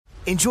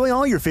Enjoy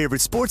all your favorite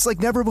sports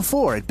like never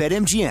before at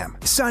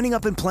BetMGM. Signing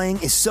up and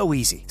playing is so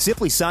easy.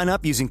 Simply sign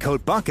up using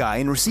code Buckeye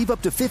and receive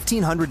up to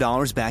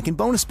 $1,500 back in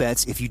bonus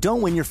bets if you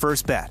don't win your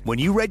first bet. When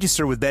you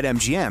register with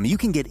BetMGM, you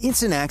can get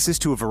instant access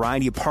to a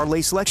variety of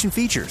parlay selection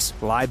features,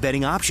 live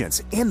betting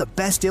options, and the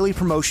best daily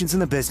promotions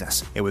in the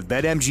business. And with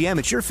BetMGM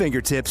at your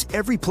fingertips,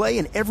 every play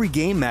and every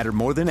game matter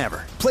more than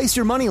ever. Place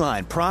your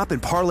moneyline, prop,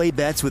 and parlay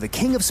bets with the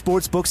king of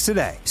sportsbooks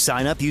today.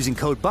 Sign up using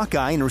code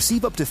Buckeye and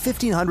receive up to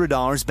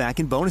 $1,500 back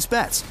in bonus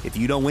bets if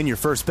you don't win your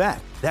first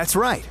bet. That's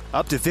right,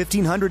 up to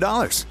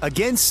 $1,500.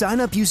 Again, sign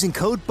up using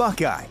code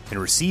Buckeye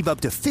and receive up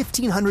to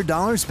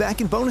 $1,500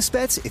 back in bonus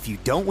bets if you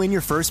don't win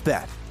your first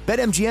bet.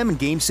 BetMGM and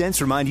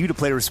GameSense remind you to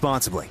play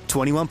responsibly.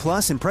 21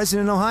 plus and present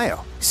in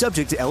Ohio.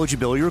 Subject to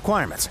eligibility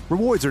requirements.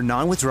 Rewards are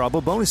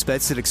non-withdrawable bonus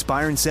bets that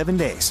expire in 7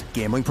 days.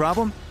 Gambling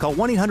problem? Call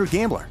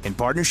 1-800-GAMBLER in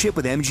partnership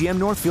with MGM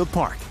Northfield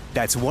Park.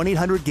 That's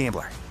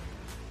 1-800-GAMBLER.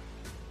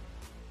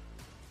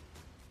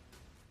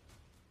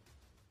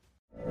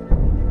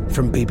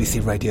 From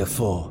BBC Radio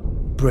 4,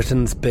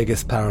 Britain's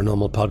biggest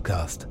paranormal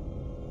podcast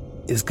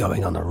is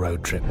going on a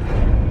road trip.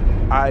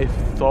 I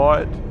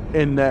thought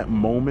in that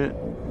moment,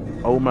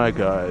 oh my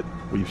God,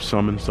 we've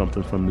summoned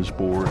something from this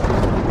board.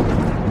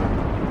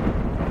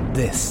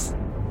 This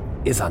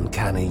is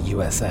Uncanny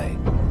USA.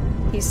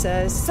 He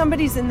says,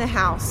 somebody's in the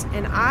house,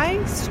 and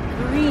I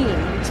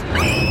screamed.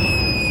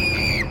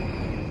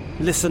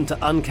 Listen to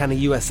Uncanny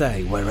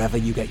USA wherever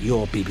you get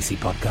your BBC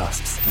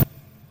podcasts,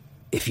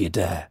 if you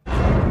dare.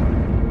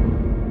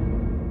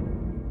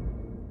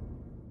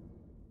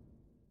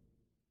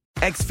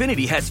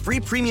 Xfinity has free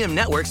premium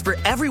networks for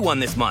everyone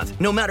this month,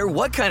 no matter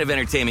what kind of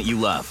entertainment you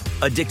love.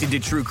 Addicted to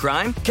true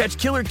crime? Catch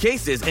killer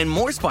cases and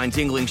more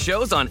spine-tingling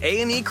shows on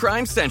A&E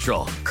Crime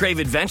Central. Crave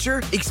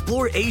adventure?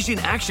 Explore Asian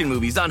action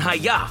movies on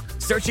Hayya.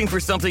 Searching for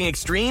something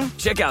extreme?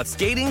 Check out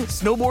skating,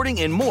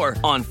 snowboarding, and more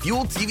on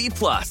Fuel TV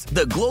Plus,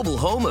 the global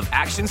home of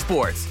action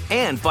sports.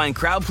 And find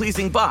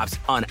crowd-pleasing bops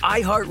on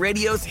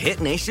iHeartRadio's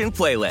Hit Nation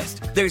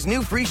playlist. There's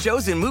new free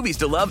shows and movies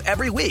to love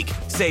every week.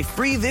 Say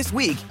free this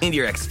week in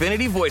your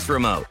Xfinity voice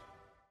remote.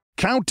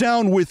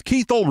 Countdown with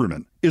Keith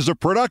Olbermann is a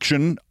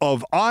production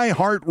of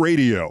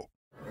iHeartRadio.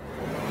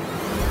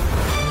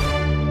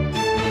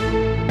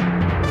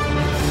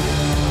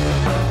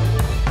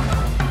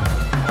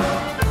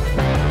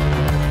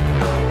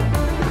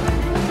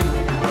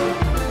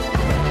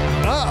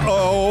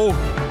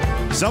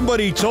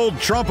 Somebody told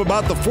Trump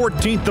about the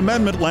 14th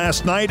Amendment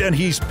last night, and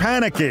he's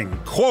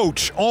panicking.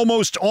 Quote,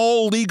 almost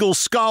all legal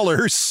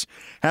scholars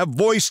have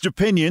voiced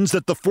opinions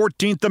that the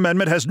 14th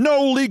Amendment has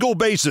no legal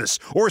basis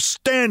or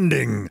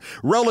standing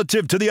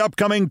relative to the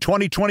upcoming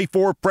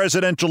 2024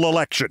 presidential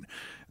election.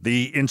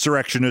 The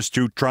insurrectionist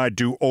who tried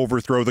to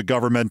overthrow the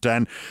government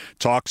and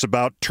talks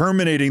about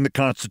terminating the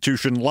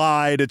Constitution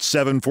lied at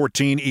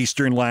 7:14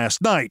 Eastern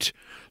last night.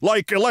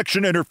 Like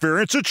election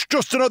interference, it's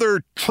just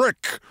another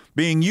trick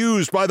being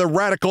used by the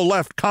radical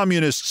left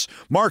communists,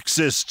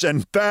 Marxists,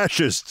 and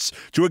fascists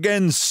to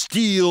again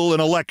steal an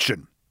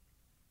election.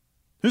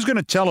 Who's going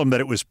to tell them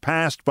that it was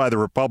passed by the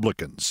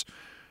Republicans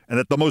and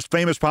that the most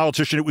famous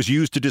politician it was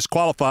used to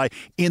disqualify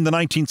in the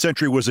 19th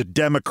century was a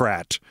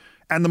Democrat?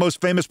 And the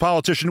most famous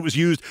politician it was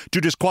used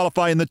to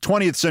disqualify in the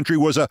 20th century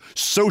was a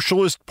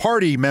Socialist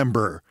Party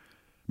member.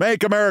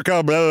 Make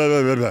America blah,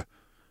 blah, blah, blah.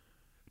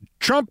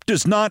 Trump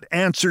does not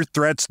answer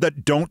threats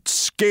that don't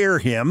scare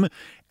him,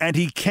 and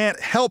he can't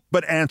help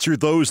but answer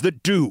those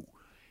that do.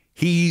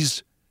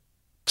 He's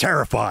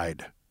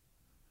terrified.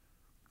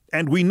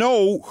 And we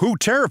know who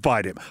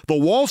terrified him. The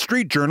Wall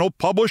Street Journal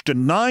published a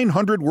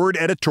 900-word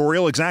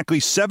editorial exactly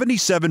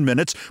 77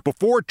 minutes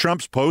before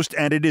Trump's post,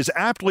 and it is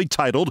aptly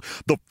titled,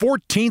 The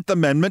 14th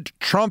Amendment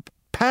Trump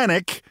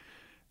Panic.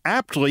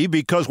 Aptly,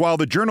 because while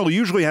the Journal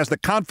usually has the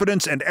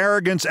confidence and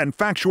arrogance and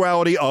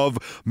factuality of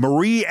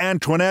Marie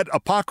Antoinette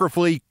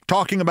apocryphally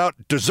talking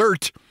about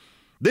dessert,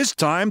 this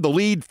time the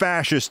lead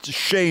fascist,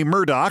 Shay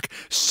Murdoch,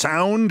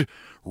 sound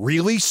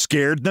really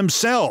scared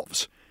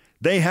themselves.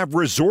 They have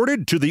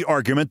resorted to the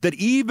argument that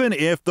even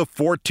if the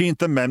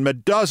 14th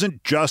Amendment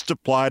doesn't just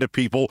apply to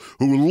people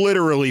who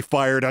literally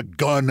fired a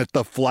gun at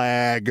the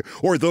flag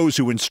or those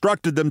who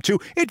instructed them to,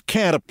 it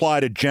can't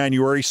apply to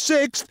January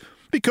 6th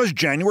because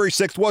January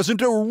 6th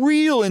wasn't a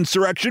real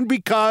insurrection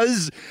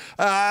because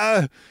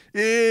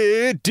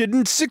it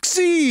didn't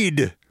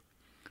succeed.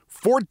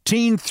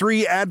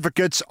 14.3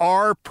 advocates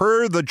are,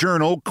 per the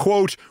Journal,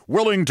 quote,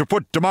 willing to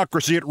put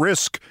democracy at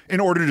risk in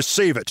order to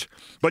save it.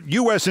 But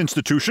U.S.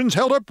 institutions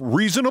held up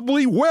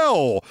reasonably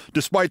well,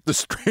 despite the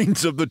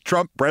strains of the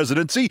Trump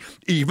presidency,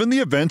 even the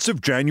events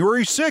of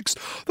January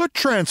 6th. The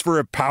transfer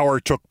of power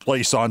took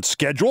place on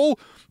schedule.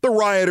 The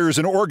rioters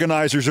and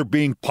organizers are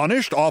being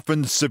punished,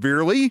 often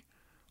severely,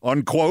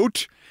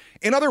 unquote.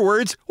 In other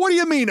words, what do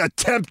you mean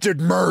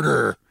attempted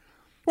murder?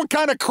 What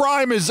kind of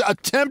crime is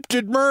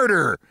attempted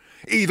murder?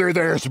 Either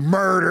there's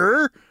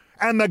murder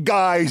and the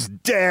guy's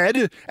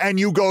dead and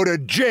you go to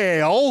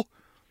jail,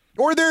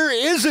 or there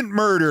isn't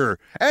murder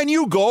and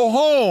you go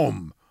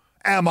home.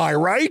 Am I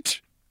right?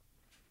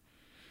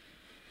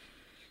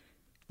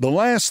 The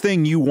last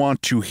thing you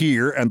want to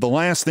hear and the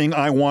last thing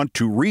I want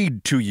to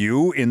read to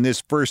you in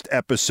this first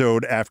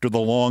episode after the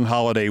long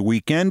holiday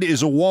weekend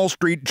is a Wall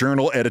Street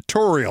Journal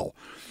editorial.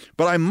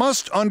 But I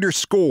must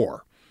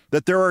underscore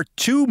that there are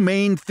two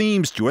main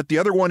themes to it. The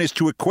other one is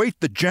to equate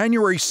the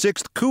January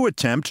 6th coup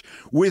attempt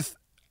with,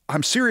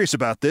 I'm serious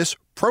about this,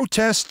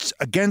 protests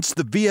against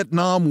the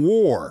Vietnam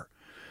War.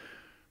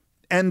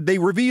 And they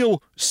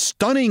reveal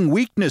stunning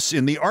weakness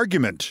in the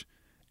argument.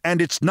 And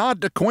it's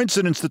not a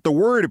coincidence that the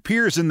word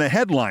appears in the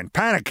headline,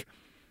 panic,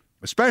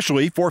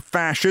 especially for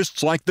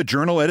fascists like the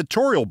Journal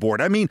editorial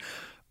board. I mean,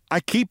 I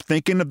keep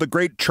thinking of the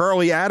great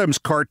Charlie Adams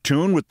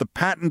cartoon with the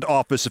patent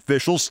office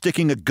officials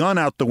sticking a gun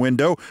out the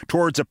window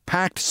towards a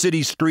packed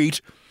city street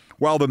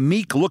while the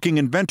meek-looking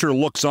inventor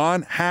looks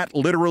on, hat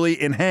literally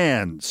in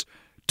hands.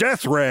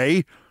 Death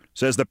ray,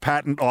 says the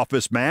patent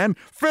office man.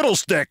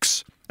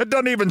 Fiddlesticks! It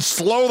doesn't even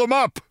slow them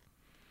up.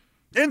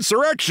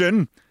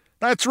 Insurrection?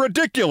 That's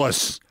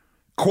ridiculous.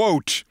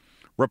 Quote,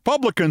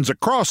 Republicans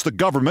across the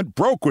government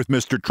broke with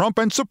Mr. Trump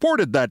and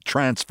supported that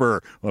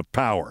transfer of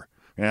power.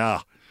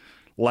 Yeah,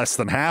 less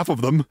than half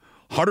of them,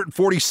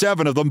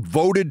 147 of them,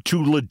 voted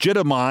to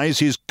legitimize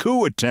his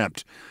coup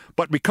attempt.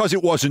 But because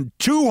it wasn't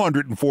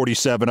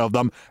 247 of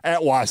them,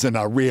 it wasn't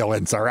a real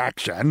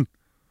insurrection.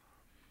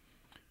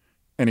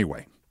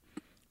 Anyway,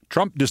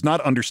 Trump does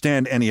not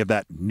understand any of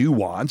that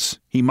nuance.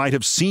 He might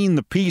have seen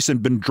the piece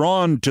and been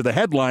drawn to the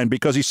headline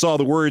because he saw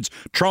the words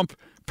Trump,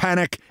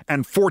 panic,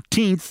 and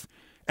 14th,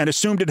 and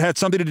assumed it had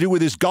something to do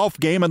with his golf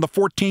game and the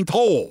 14th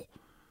hole.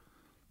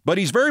 But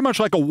he's very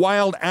much like a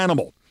wild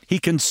animal. He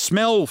can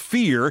smell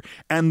fear,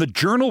 and the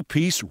Journal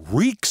piece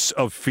reeks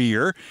of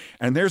fear.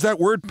 And there's that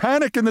word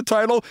panic in the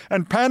title,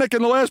 and panic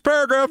in the last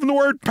paragraph, and the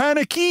word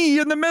panicky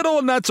in the middle,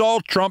 and that's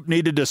all Trump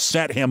needed to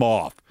set him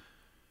off.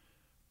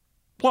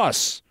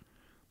 Plus,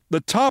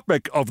 the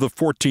topic of the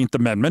 14th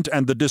Amendment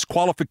and the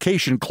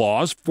disqualification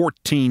clause,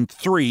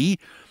 14.3,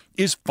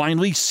 is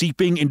finally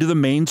seeping into the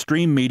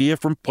mainstream media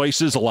from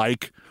places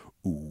like,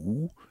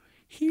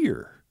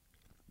 here.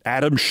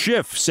 Adam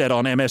Schiff said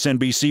on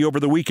MSNBC over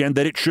the weekend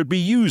that it should be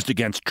used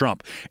against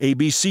Trump.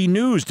 ABC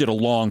News did a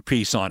long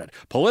piece on it.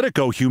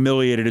 Politico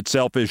humiliated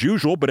itself as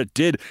usual, but it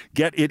did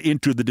get it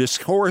into the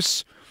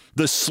discourse.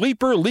 The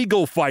sleeper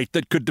legal fight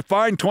that could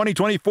define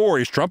 2024.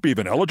 Is Trump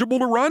even eligible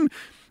to run?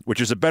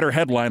 Which is a better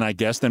headline, I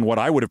guess, than what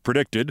I would have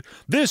predicted.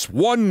 This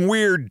one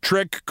weird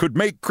trick could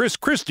make Chris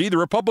Christie the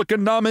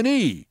Republican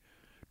nominee.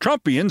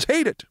 Trumpians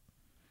hate it.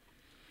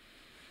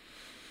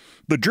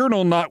 The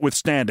Journal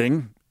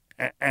notwithstanding,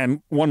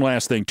 and one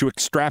last thing, to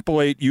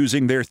extrapolate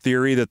using their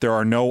theory that there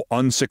are no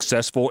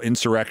unsuccessful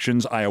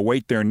insurrections, I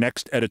await their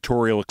next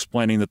editorial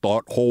explaining that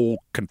the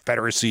whole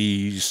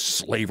Confederacy,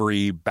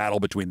 slavery, battle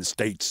between the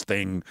states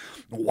thing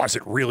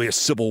wasn't really a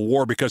civil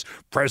war because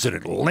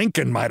President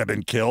Lincoln might have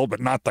been killed, but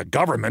not the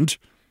government.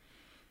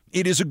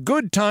 It is a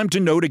good time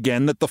to note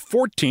again that the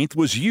 14th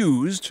was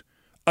used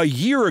a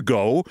year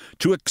ago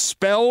to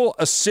expel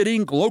a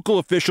sitting local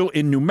official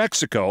in New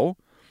Mexico,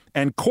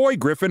 and Coy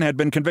Griffin had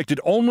been convicted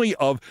only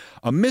of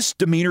a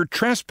misdemeanor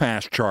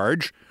trespass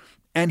charge,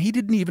 and he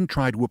didn't even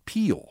try to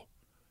appeal.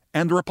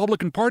 And the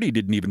Republican Party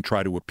didn't even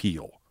try to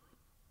appeal.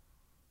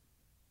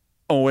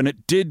 Oh, and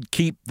it did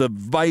keep the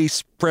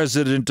vice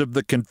president of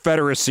the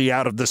Confederacy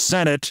out of the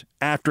Senate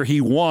after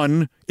he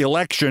won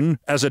election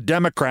as a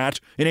Democrat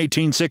in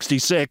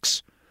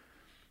 1866.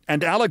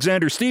 And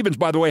Alexander Stephens,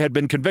 by the way, had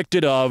been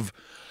convicted of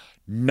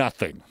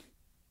nothing.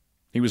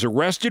 He was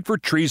arrested for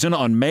treason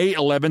on May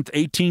 11th,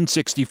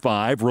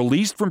 1865,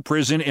 released from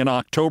prison in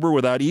October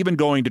without even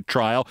going to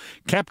trial,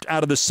 kept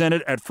out of the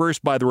Senate at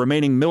first by the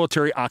remaining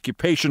military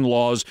occupation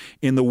laws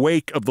in the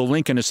wake of the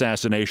Lincoln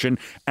assassination,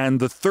 and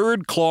the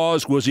third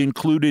clause was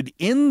included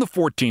in the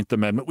 14th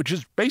Amendment, which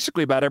is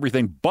basically about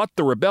everything but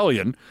the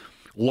rebellion,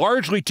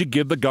 largely to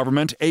give the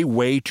government a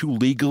way to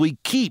legally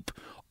keep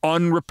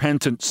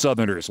unrepentant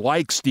Southerners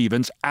like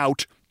Stephens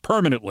out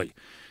permanently.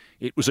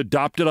 It was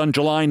adopted on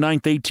July 9,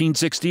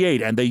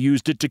 1868, and they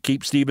used it to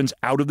keep Stephens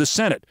out of the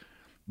Senate.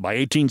 By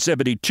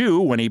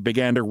 1872, when he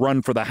began to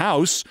run for the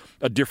House,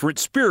 a different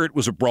spirit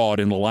was abroad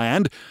in the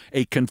land.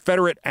 A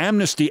Confederate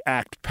Amnesty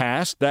Act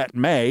passed that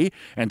May,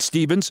 and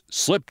Stephens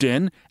slipped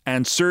in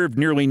and served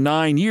nearly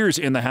 9 years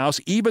in the House,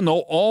 even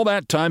though all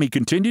that time he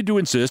continued to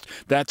insist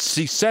that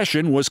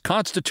secession was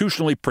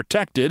constitutionally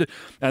protected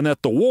and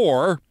that the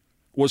war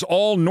was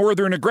all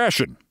Northern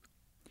aggression.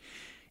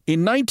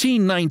 In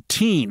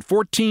 1919,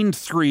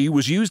 14.3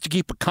 was used to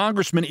keep a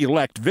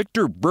congressman-elect,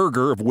 Victor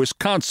Berger of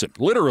Wisconsin,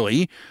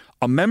 literally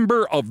a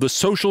member of the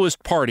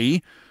Socialist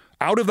Party,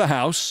 out of the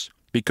House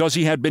because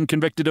he had been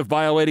convicted of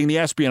violating the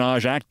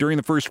Espionage Act during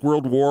the First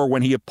World War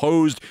when he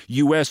opposed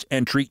U.S.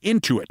 entry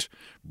into it.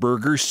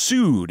 Berger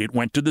sued. It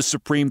went to the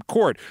Supreme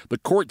Court. The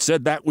court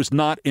said that was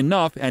not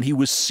enough, and he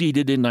was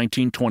seated in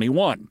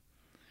 1921.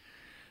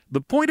 The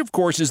point, of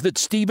course, is that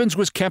Stephens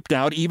was kept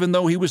out even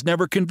though he was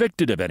never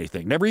convicted of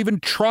anything, never even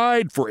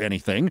tried for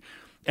anything,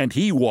 and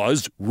he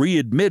was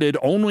readmitted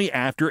only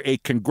after a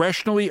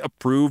congressionally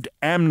approved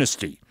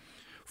amnesty.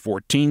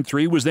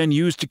 14-3 was then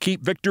used to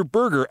keep Victor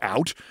Berger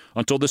out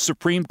until the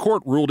Supreme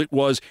Court ruled it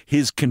was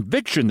his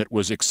conviction that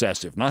was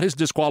excessive, not his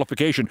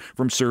disqualification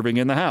from serving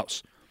in the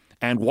House.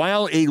 And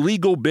while a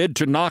legal bid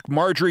to knock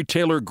Marjorie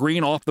Taylor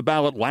Greene off the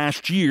ballot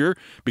last year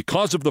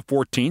because of the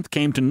 14th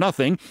came to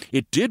nothing,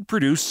 it did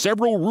produce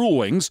several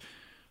rulings,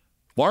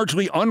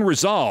 largely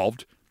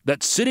unresolved,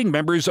 that sitting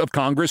members of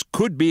Congress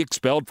could be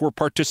expelled for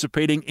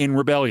participating in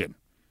rebellion.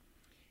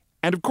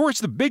 And of course,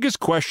 the biggest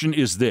question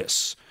is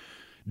this: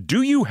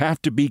 do you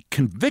have to be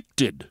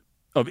convicted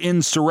of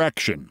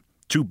insurrection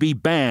to be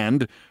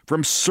banned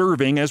from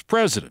serving as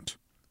president?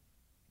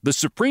 The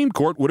Supreme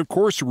Court would, of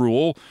course,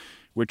 rule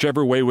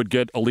whichever way would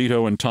get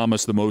Alito and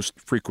Thomas the most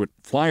frequent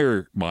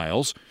flyer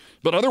miles,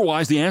 but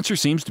otherwise the answer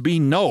seems to be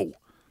no.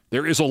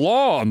 There is a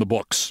law on the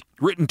books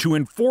written to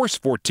enforce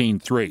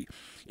 14-3.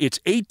 It's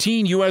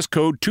 18 U.S.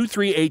 Code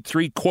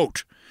 2383,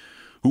 quote,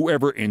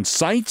 "Whoever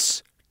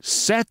incites,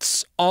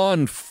 sets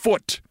on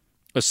foot,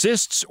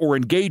 assists or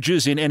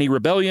engages in any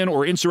rebellion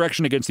or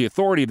insurrection against the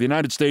authority of the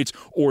United States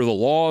or the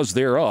laws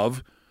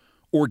thereof,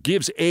 or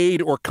gives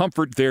aid or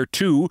comfort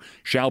thereto,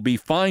 shall be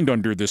fined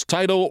under this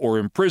title or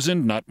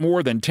imprisoned not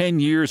more than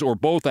 10 years or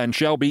both, and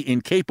shall be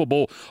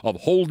incapable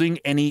of holding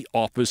any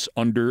office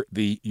under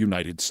the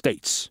United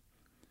States."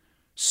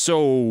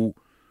 So,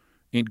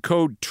 in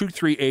Code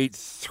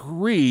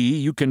 2383,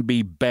 you can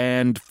be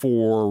banned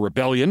for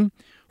rebellion,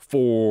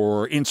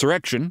 for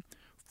insurrection,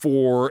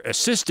 for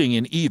assisting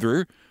in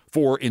either,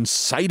 for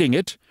inciting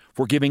it,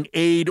 for giving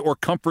aid or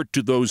comfort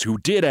to those who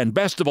did, and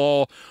best of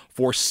all,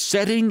 for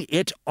setting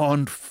it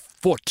on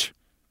foot.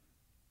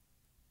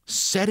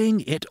 Setting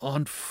it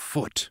on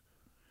foot.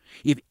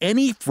 If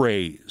any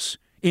phrase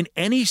in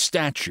any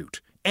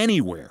statute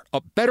anywhere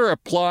better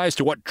applies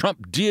to what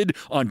Trump did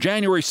on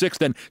January 6th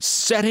than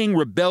setting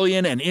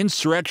rebellion and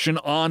insurrection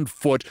on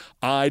foot,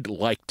 I'd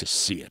like to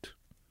see it.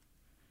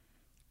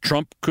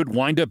 Trump could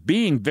wind up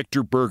being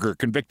Victor Berger,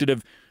 convicted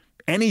of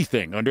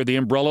anything under the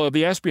umbrella of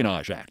the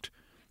Espionage Act.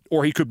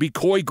 Or he could be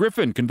Coy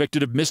Griffin,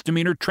 convicted of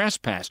misdemeanor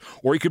trespass.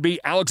 Or he could be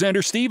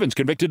Alexander Stevens,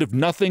 convicted of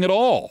nothing at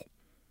all.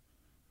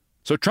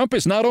 So Trump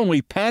is not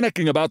only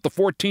panicking about the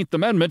 14th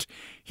Amendment,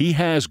 he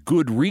has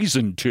good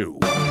reason to.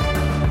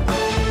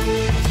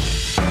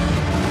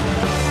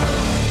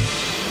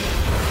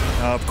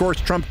 Of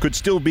course, Trump could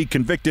still be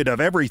convicted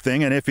of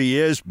everything, and if he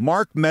is,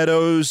 Mark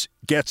Meadows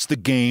gets the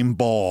game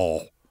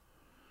ball.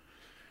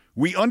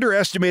 We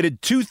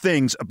underestimated two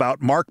things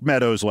about Mark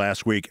Meadows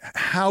last week: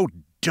 how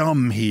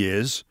dumb he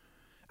is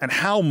and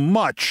how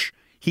much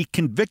he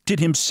convicted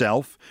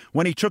himself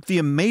when he took the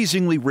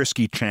amazingly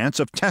risky chance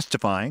of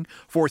testifying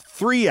for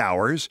 3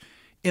 hours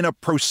in a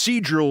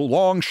procedural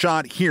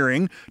long-shot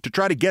hearing to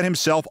try to get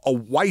himself a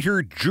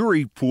whiter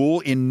jury pool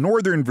in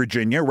Northern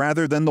Virginia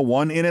rather than the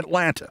one in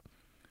Atlanta.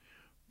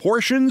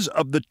 Portions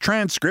of the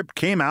transcript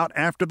came out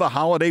after the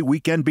holiday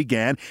weekend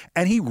began,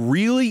 and he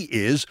really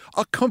is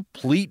a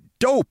complete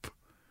dope.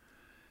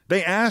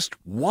 They asked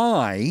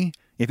why,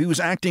 if he was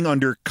acting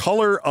under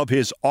color of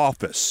his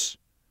office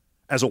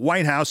as a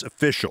White House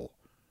official,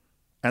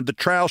 and the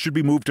trial should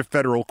be moved to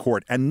federal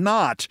court and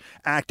not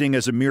acting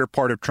as a mere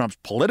part of Trump's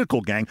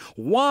political gang,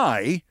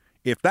 why,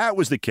 if that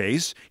was the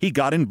case, he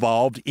got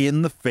involved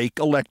in the fake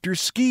elector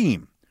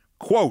scheme.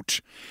 Quote,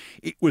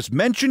 "It was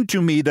mentioned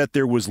to me that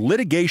there was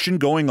litigation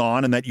going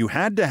on and that you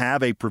had to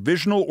have a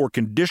provisional or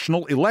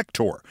conditional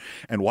elector.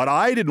 And what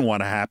I didn't want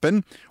to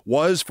happen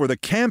was for the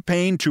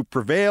campaign to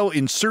prevail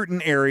in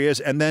certain areas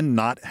and then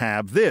not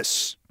have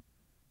this."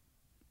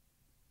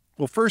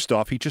 Well, first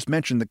off, he just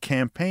mentioned the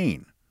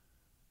campaign.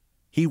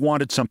 He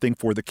wanted something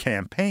for the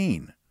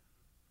campaign.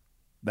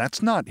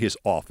 That's not his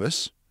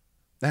office.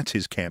 That's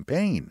his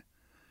campaign.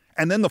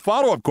 And then the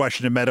follow-up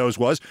question to Meadows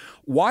was,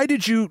 why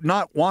did you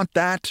not want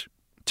that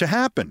to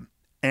happen?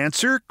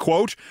 Answer,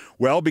 quote,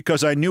 "Well,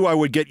 because I knew I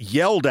would get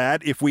yelled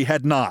at if we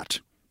had not."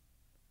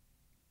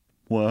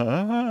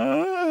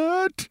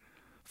 What?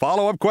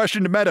 Follow-up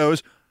question to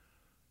Meadows,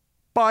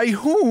 by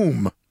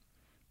whom?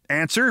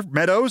 Answer,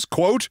 Meadows,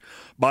 quote,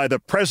 "By the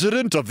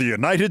President of the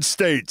United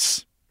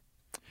States."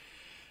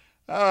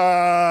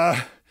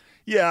 Yeah,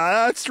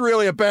 that's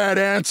really a bad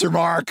answer,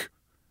 Mark.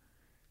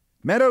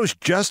 Meadows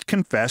just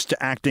confessed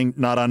to acting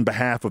not on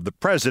behalf of the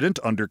president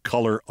under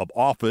color of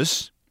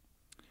office,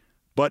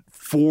 but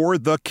for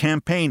the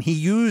campaign. He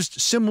used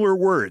similar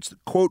words,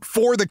 quote,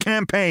 "for the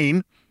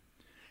campaign,"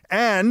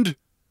 and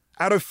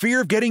out of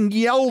fear of getting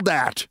yelled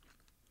at,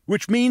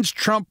 which means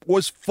Trump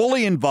was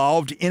fully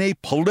involved in a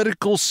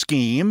political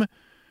scheme,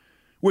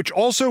 which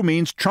also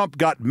means Trump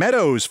got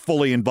Meadows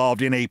fully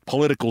involved in a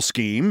political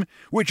scheme,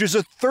 which is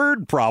a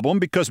third problem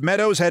because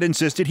Meadows had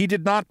insisted he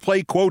did not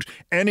play, quote,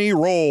 "any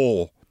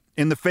role"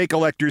 in the fake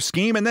elector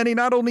scheme, and then he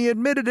not only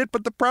admitted it,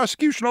 but the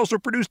prosecution also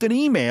produced an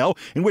email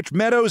in which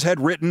Meadows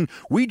had written,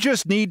 "We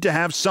just need to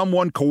have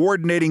someone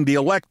coordinating the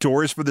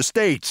electors for the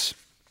states."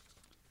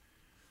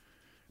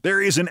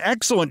 There is an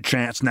excellent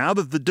chance now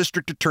that the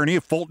district attorney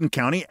of Fulton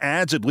County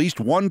adds at least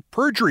one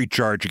perjury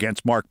charge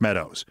against Mark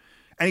Meadows.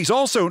 And he's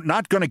also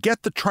not going to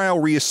get the trial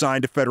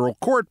reassigned to federal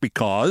court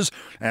because,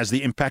 as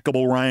the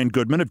impeccable Ryan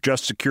Goodman of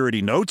Just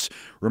Security notes,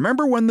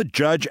 remember when the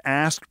judge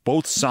asked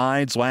both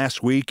sides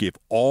last week if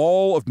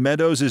all of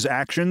Meadows'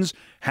 actions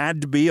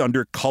had to be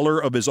under color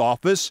of his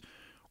office,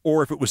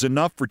 or if it was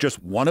enough for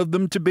just one of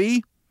them to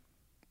be?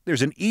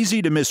 There's an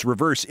easy-to-miss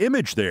reverse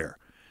image there.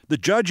 The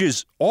judge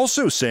is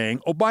also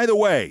saying, oh, by the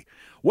way,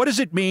 what does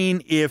it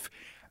mean if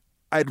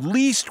at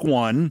least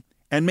one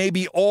and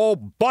maybe all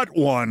but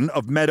one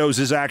of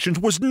Meadows' actions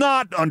was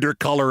not under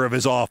color of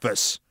his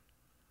office?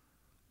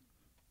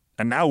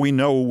 And now we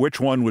know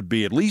which one would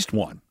be at least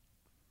one.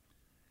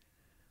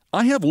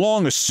 I have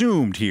long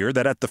assumed here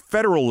that at the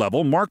federal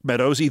level, Mark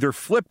Meadows either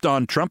flipped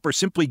on Trump or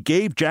simply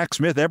gave Jack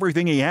Smith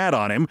everything he had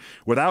on him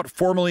without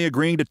formally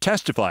agreeing to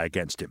testify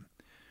against him.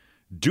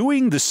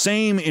 Doing the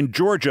same in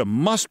Georgia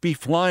must be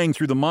flying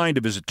through the mind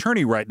of his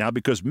attorney right now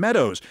because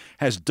Meadows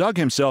has dug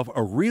himself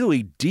a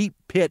really deep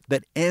pit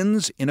that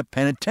ends in a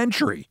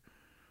penitentiary.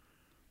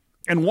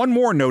 And one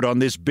more note on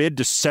this bid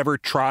to sever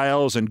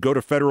trials and go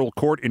to federal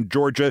court in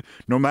Georgia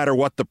no matter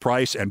what the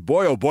price, and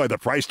boy, oh boy, the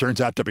price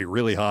turns out to be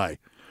really high.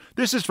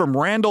 This is from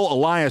Randall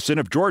Eliason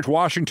of George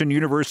Washington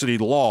University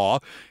Law,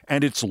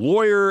 and it's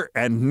lawyer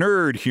and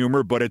nerd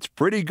humor, but it's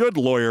pretty good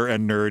lawyer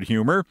and nerd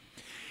humor.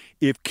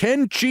 If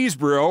Ken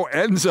Cheeseborough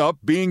ends up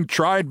being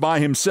tried by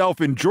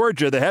himself in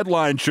Georgia, the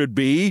headline should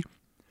be,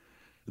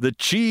 "The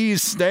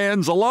Cheese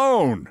Stands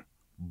Alone."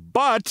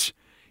 But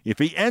if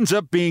he ends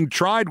up being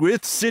tried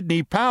with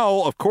Sidney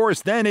Powell, of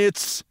course, then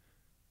it's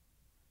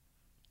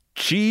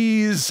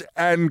Cheese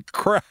and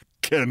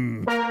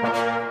Kraken.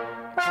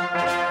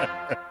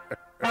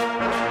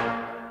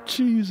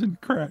 Cheese and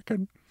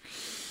Kraken.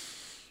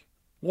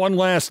 One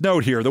last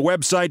note here. The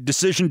website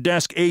Decision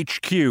Desk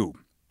HQ,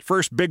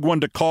 first big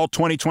one to call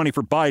 2020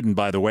 for Biden,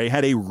 by the way,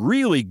 had a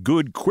really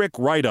good, quick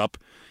write-up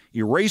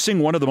erasing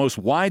one of the most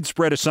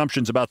widespread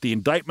assumptions about the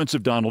indictments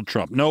of Donald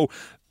Trump. No,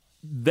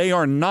 they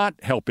are not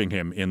helping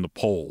him in the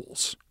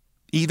polls,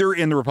 either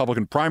in the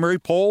Republican primary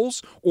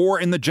polls or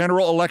in the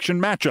general election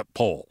matchup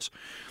polls.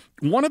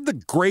 One of the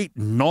great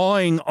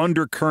gnawing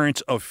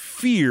undercurrents of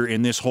fear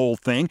in this whole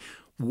thing,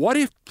 what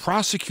if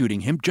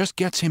prosecuting him just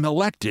gets him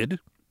elected,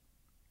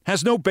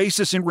 has no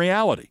basis in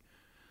reality?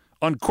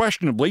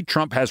 Unquestionably,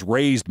 Trump has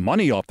raised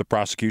money off the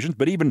prosecutions,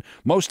 but even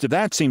most of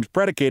that seems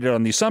predicated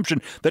on the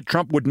assumption that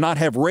Trump would not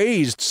have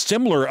raised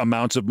similar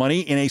amounts of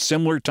money in a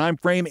similar time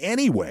frame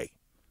anyway.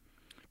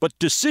 But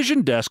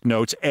Decision Desk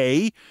notes,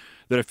 A,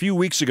 that a few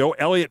weeks ago,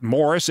 Elliot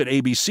Morris at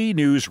ABC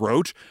News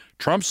wrote,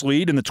 Trump's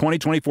lead in the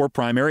 2024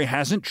 primary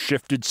hasn't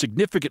shifted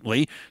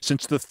significantly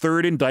since the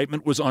third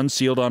indictment was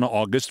unsealed on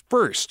August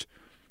 1st.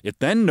 It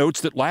then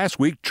notes that last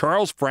week,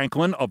 Charles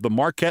Franklin of the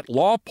Marquette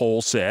Law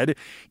Poll said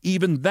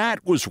even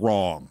that was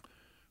wrong.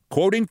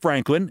 Quoting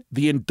Franklin,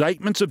 the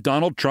indictments of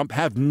Donald Trump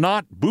have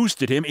not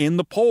boosted him in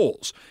the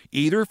polls,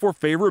 either for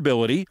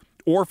favorability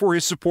or for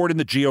his support in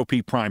the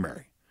GOP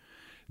primary.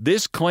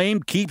 This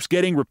claim keeps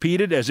getting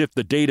repeated as if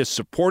the data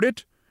support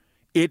it.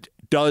 It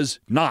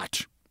does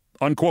not.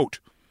 Unquote.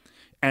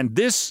 And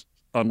this,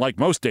 unlike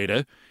most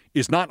data,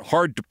 is not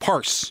hard to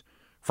parse.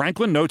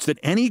 Franklin notes that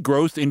any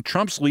growth in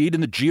Trump's lead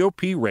in the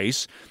GOP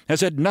race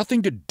has had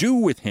nothing to do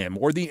with him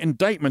or the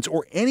indictments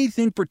or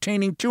anything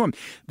pertaining to him.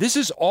 This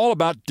is all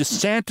about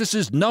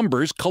DeSantis'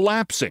 numbers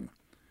collapsing.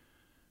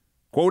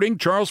 Quoting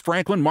Charles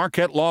Franklin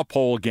Marquette Law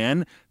Poll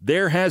again,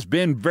 there has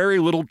been very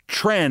little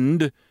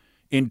trend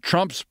in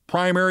Trump's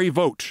primary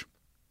vote.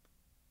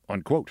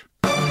 Unquote.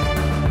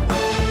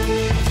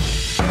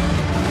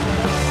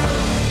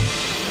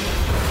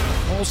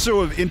 Also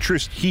of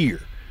interest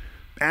here,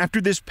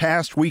 after this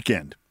past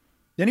weekend,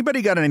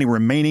 anybody got any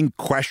remaining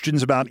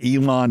questions about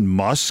Elon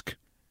Musk?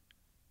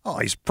 Oh,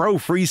 he's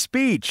pro-free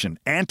speech and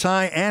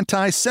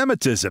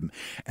anti-Semitism.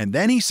 And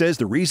then he says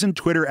the reason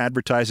Twitter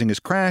advertising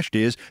has crashed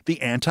is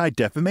the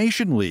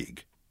Anti-Defamation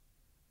League.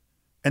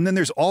 And then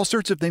there's all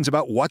sorts of things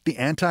about what the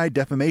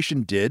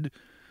Anti-Defamation did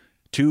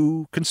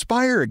to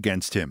conspire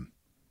against him.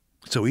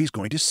 So he's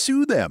going to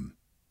sue them.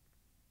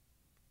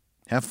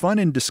 Have fun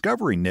in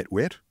discovery,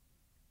 nitwit.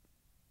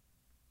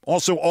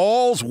 Also,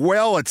 all's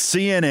well at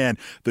CNN.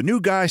 The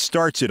new guy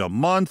starts in a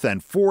month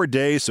and 4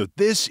 days, so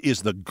this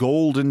is the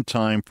golden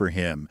time for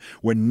him,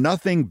 when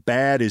nothing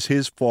bad is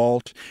his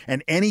fault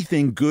and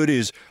anything good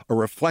is a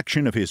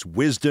reflection of his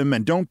wisdom.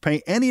 And don't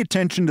pay any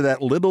attention to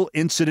that little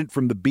incident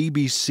from the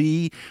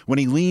BBC when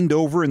he leaned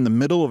over in the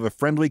middle of a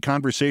friendly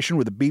conversation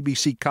with a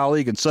BBC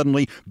colleague and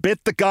suddenly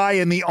bit the guy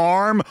in the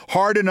arm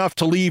hard enough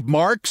to leave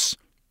marks.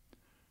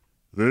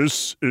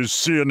 This is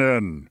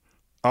CNN.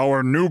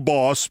 Our new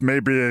boss may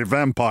be a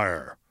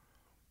vampire.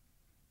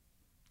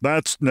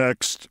 That's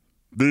next.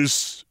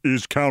 This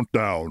is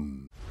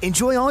Countdown.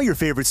 Enjoy all your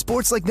favorite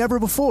sports like never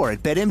before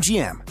at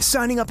BetMGM.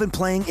 Signing up and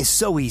playing is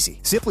so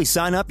easy. Simply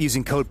sign up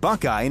using code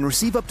Buckeye and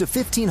receive up to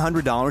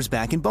 $1,500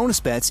 back in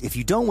bonus bets if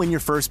you don't win your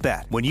first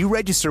bet. When you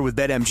register with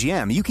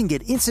BetMGM, you can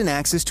get instant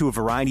access to a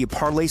variety of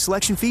parlay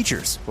selection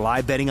features,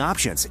 live betting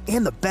options,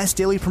 and the best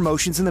daily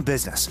promotions in the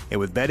business. And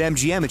with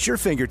BetMGM at your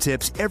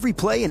fingertips, every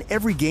play and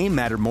every game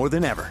matter more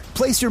than ever.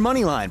 Place your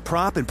moneyline,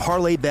 prop, and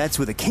parlay bets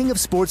with the king of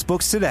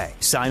sportsbooks today.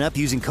 Sign up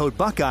using code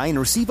Buckeye and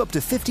receive up to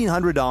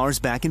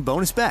 $1,500 back in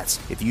bonus bets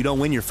if you don't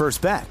win your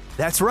first bet.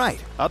 That's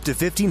right, up to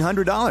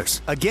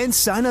 $1,500. Again,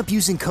 sign up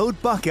using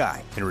code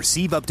Buckeye and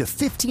receive up to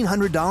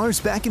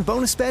 $1,500 back in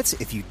bonus bets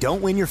if you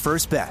don't win your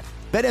first bet.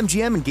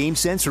 BetMGM and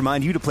GameSense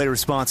remind you to play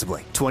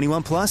responsibly.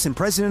 21 plus and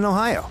present in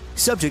Ohio.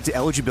 Subject to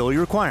eligibility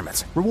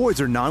requirements.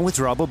 Rewards are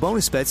non-withdrawable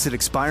bonus bets that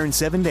expire in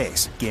 7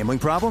 days. Gambling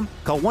problem?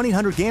 Call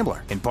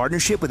 1-800-GAMBLER in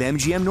partnership with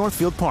MGM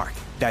Northfield Park.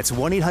 That's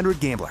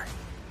 1-800-GAMBLER.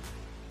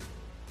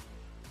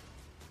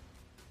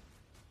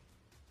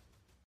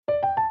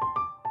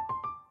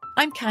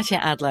 I'm Katya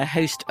Adler,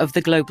 host of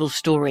The Global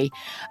Story.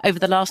 Over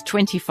the last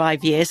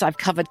 25 years, I've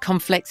covered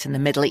conflicts in the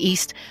Middle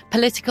East,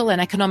 political and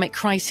economic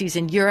crises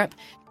in Europe,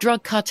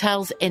 drug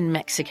cartels in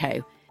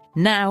Mexico.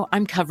 Now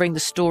I'm covering the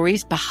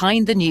stories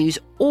behind the news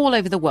all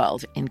over the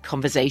world in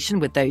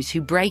conversation with those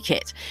who break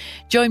it.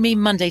 Join me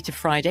Monday to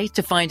Friday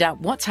to find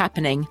out what's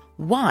happening,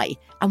 why,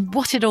 and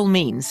what it all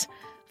means.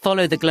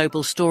 Follow The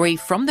Global Story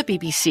from the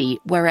BBC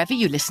wherever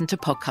you listen to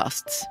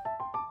podcasts.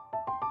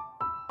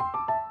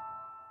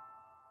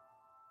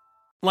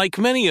 Like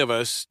many of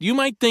us, you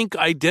might think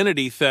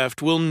identity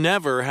theft will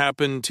never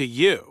happen to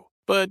you.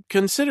 But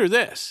consider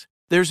this.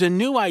 There's a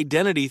new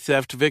identity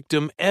theft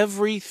victim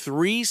every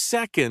 3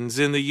 seconds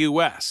in the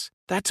U.S.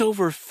 That's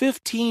over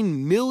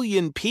 15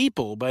 million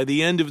people by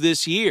the end of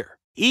this year,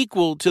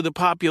 equal to the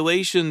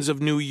populations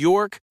of New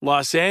York,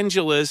 Los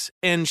Angeles,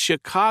 and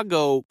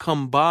Chicago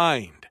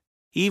combined.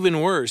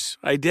 Even worse,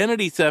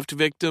 identity theft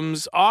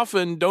victims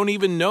often don't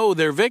even know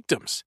they're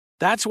victims.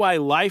 That's why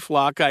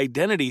LifeLock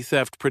Identity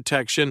Theft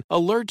Protection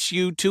alerts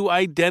you to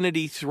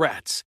identity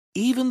threats,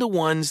 even the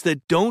ones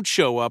that don't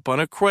show up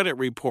on a credit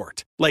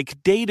report,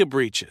 like data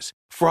breaches,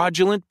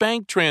 fraudulent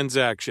bank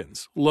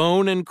transactions,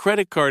 loan and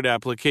credit card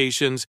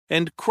applications,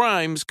 and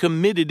crimes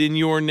committed in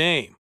your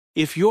name.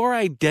 If your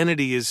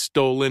identity is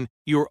stolen,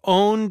 your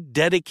own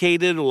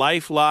dedicated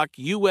LifeLock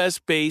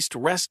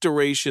U.S.-based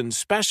restoration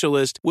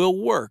specialist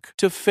will work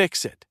to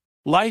fix it.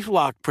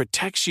 LifeLock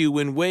protects you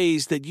in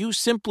ways that you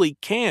simply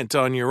can't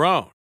on your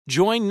own.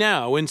 Join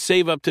now and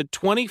save up to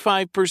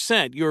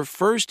 25% your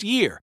first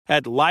year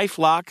at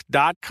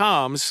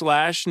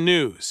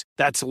LifeLock.com/news.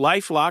 That's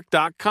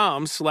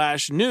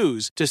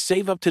LifeLock.com/news to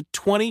save up to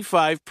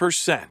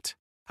 25%.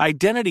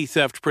 Identity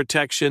theft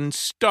protection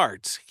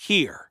starts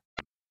here.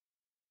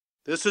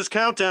 This is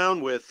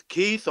Countdown with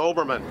Keith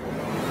Olbermann.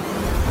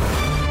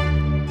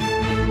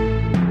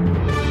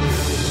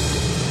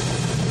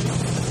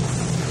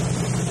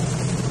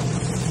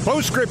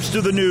 Postscripts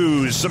to the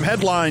news, some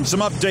headlines,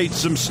 some updates,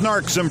 some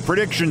snark, some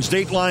predictions.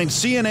 Dateline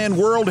CNN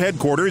World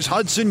Headquarters,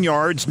 Hudson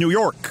Yards, New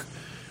York.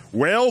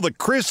 Well, the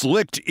Chris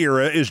Licht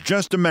era is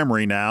just a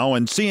memory now,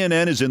 and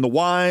CNN is in the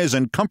wise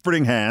and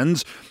comforting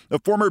hands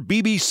of former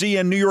BBC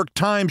and New York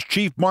Times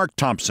chief Mark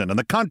Thompson. And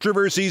the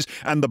controversies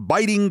and the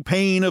biting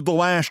pain of the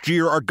last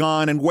year are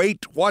gone. And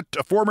wait, what?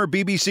 A former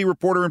BBC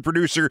reporter and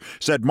producer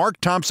said Mark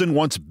Thompson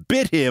once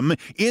bit him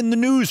in the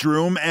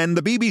newsroom, and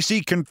the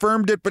BBC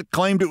confirmed it but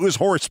claimed it was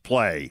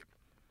horseplay.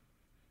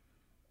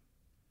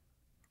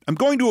 I'm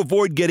going to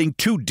avoid getting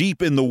too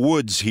deep in the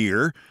woods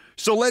here,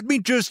 so let me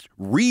just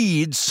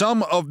read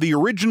some of the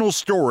original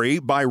story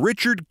by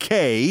Richard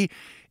Kay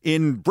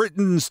in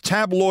Britain's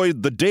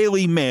tabloid The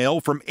Daily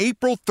Mail from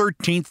April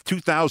 13th,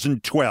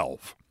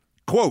 2012.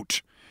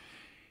 Quote,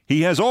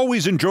 "He has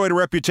always enjoyed a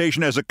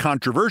reputation as a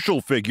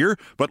controversial figure,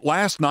 but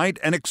last night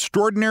an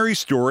extraordinary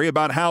story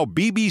about how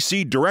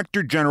BBC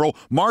Director General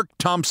Mark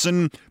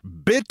Thompson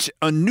bit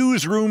a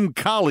newsroom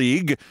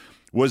colleague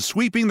was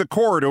sweeping the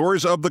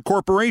corridors of the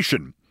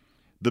corporation.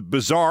 The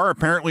bizarre,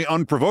 apparently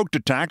unprovoked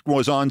attack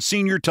was on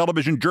senior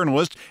television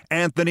journalist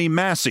Anthony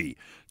Massey.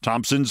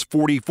 Thompson's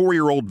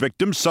 44-year-old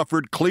victim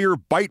suffered clear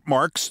bite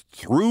marks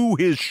through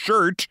his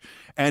shirt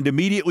and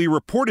immediately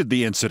reported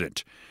the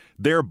incident.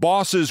 Their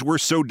bosses were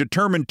so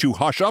determined to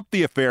hush up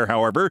the affair,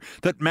 however,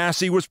 that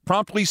Massey was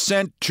promptly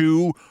sent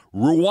to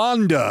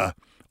Rwanda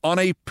on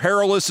a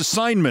perilous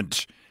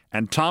assignment.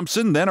 And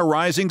Thompson, then a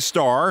rising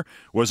star,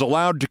 was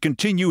allowed to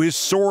continue his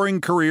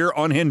soaring career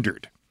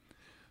unhindered."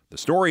 The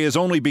story has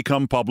only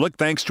become public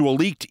thanks to a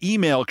leaked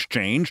email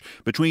exchange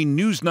between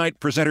Newsnight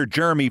presenter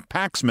Jeremy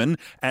Paxman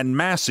and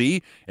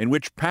Massey, in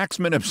which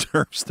Paxman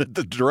observes that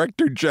the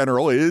Director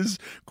General is,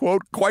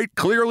 quote, "quite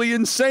clearly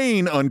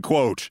insane,"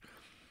 unquote.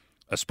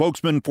 A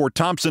spokesman for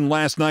Thompson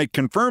last night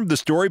confirmed the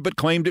story but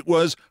claimed it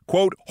was,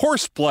 quote,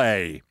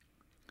 horseplay.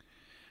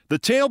 The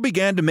tale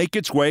began to make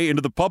its way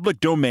into the public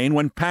domain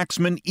when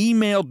Paxman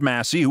emailed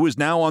Massey, who is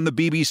now on the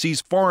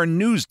BBC's foreign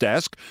news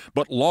desk,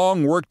 but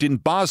long worked in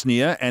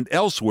Bosnia and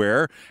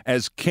elsewhere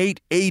as Kate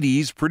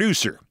 80's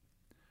producer.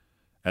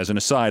 As an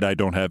aside, I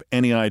don't have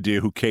any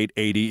idea who Kate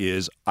 80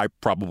 is. I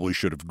probably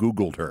should have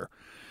Googled her.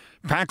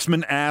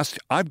 Paxman asked,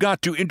 I've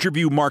got to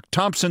interview Mark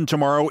Thompson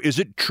tomorrow. Is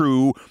it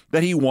true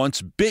that he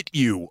once bit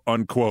you?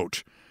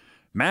 Unquote.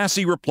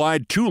 Massey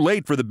replied too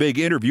late for the big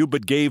interview,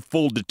 but gave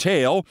full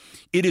detail.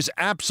 It is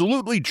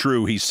absolutely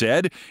true, he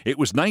said. It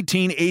was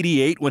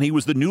 1988 when he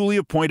was the newly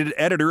appointed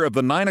editor of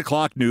the 9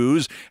 o'clock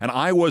news, and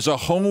I was a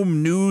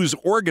home news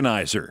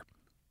organizer.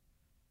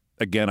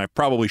 Again, I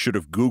probably should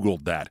have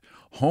Googled that.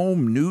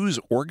 Home news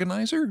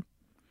organizer?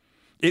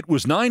 It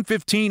was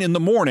 9:15 in the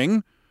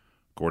morning.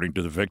 According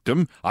to the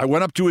victim, I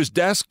went up to his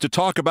desk to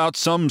talk about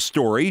some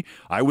story.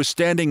 I was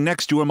standing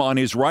next to him on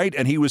his right,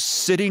 and he was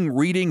sitting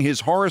reading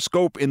his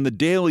horoscope in the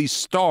Daily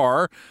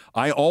Star.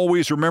 I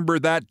always remember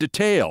that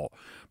detail.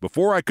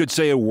 Before I could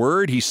say a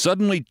word, he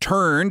suddenly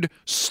turned,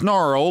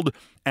 snarled,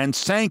 and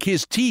sank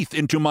his teeth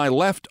into my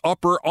left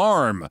upper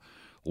arm,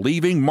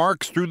 leaving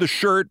marks through the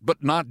shirt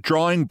but not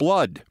drawing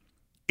blood.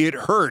 It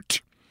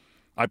hurt.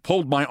 I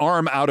pulled my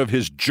arm out of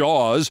his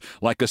jaws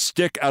like a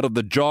stick out of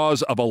the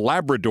jaws of a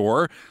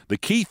Labrador. The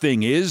key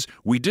thing is,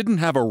 we didn't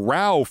have a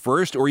row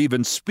first or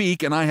even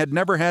speak, and I had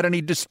never had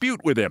any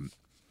dispute with him.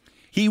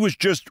 He was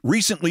just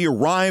recently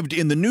arrived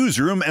in the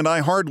newsroom, and I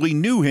hardly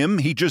knew him.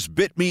 He just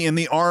bit me in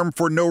the arm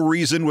for no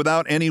reason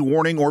without any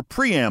warning or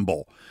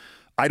preamble.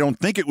 I don't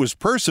think it was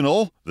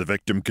personal, the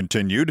victim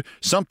continued.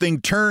 Something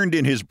turned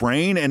in his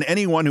brain, and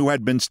anyone who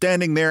had been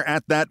standing there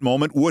at that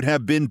moment would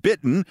have been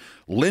bitten.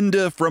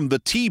 Linda from the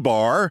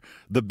T-Bar,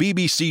 the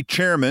BBC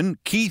chairman,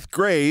 Keith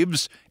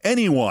Graves,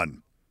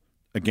 anyone.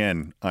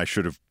 Again, I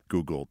should have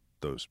Googled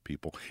those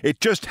people. It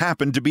just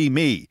happened to be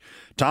me.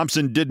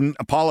 Thompson didn't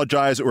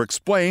apologize or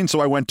explain, so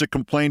I went to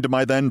complain to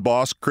my then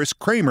boss, Chris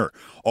Kramer.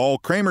 All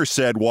Kramer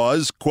said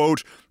was,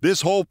 quote,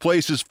 this whole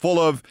place is full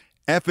of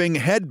effing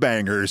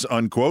headbangers,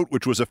 unquote,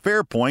 which was a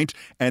fair point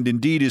and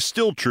indeed is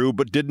still true,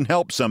 but didn't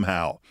help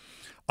somehow.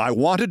 I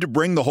wanted to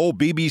bring the whole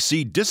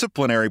BBC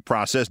disciplinary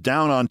process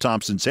down on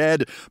Thompson's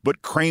head,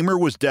 but Kramer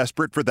was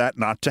desperate for that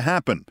not to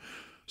happen.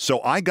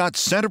 So I got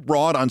sent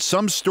abroad on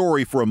some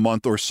story for a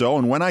month or so,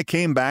 and when I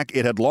came back,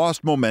 it had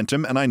lost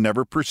momentum and I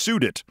never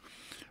pursued it.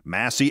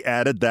 Massey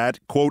added that,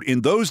 quote,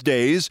 in those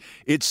days,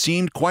 it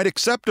seemed quite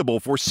acceptable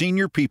for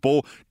senior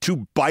people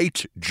to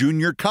bite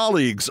junior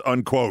colleagues,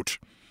 unquote.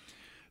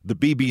 The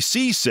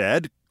BBC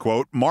said,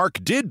 quote,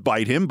 Mark did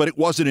bite him, but it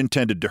wasn't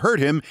intended to hurt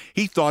him.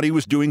 He thought he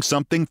was doing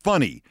something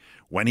funny.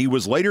 When he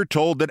was later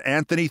told that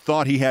Anthony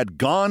thought he had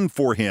gone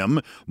for him,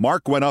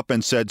 Mark went up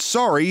and said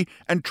sorry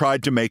and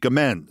tried to make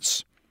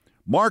amends.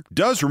 Mark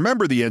does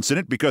remember the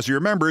incident because he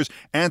remembers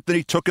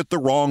Anthony took it the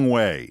wrong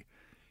way.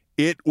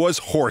 It was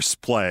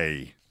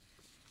horseplay,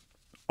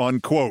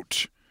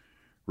 unquote.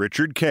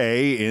 Richard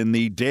Kay in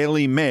the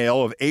Daily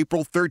Mail of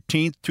April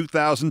 13th,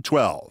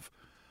 2012.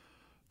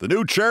 The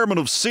new chairman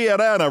of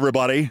CNN,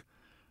 everybody.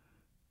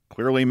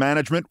 Clearly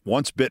management,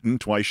 once bitten,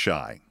 twice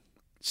shy.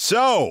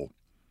 So,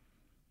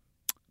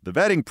 the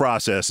vetting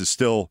process is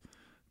still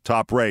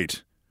top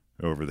rate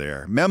over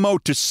there. Memo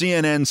to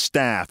CNN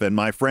staff and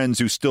my friends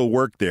who still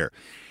work there.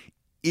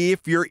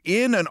 If you're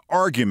in an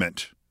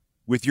argument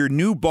with your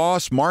new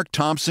boss, Mark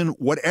Thompson,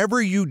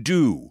 whatever you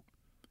do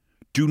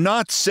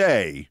not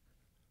say,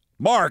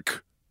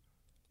 Mark,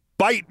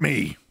 bite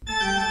me.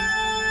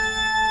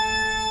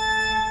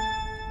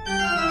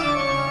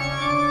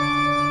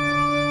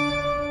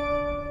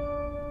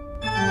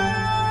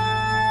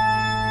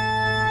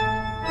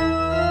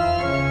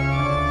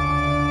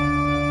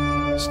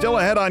 Still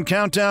ahead on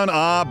Countdown,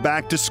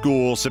 back to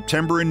school,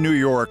 September in New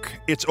York.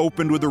 It's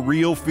opened with a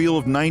real feel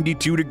of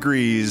 92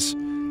 degrees.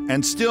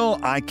 And still,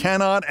 I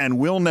cannot and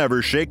will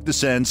never shake the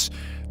sense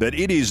that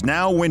it is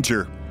now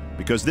winter,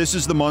 because this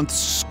is the month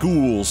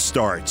school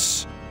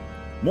starts.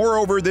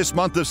 Moreover, this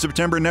month of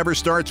September never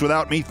starts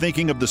without me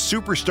thinking of the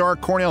superstar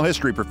Cornell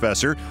history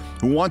professor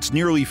who once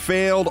nearly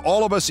failed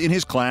all of us in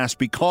his class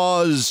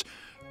because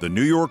the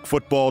New York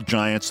football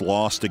Giants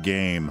lost a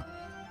game.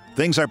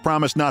 Things I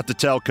promised not to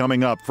tell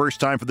coming up. First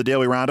time for the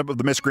daily roundup of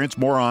the miscreants,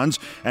 morons,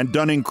 and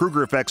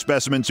Dunning-Kruger effect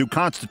specimens who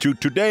constitute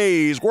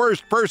today's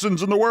worst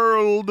persons in the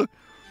world.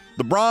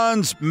 The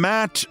bronze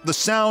Matt, the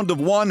sound of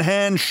one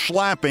hand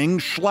slapping,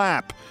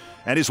 Schlapp,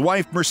 and his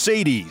wife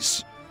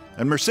Mercedes.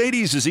 And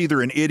Mercedes is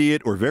either an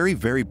idiot or very,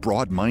 very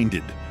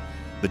broad-minded.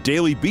 The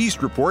Daily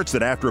Beast reports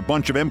that after a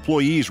bunch of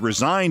employees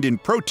resigned in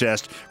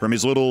protest from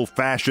his little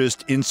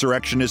fascist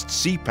insurrectionist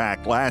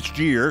CPAC last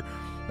year,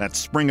 that's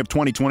spring of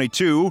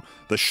 2022,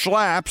 the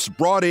Schlapps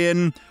brought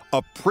in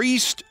a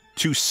priest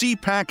to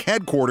CPAC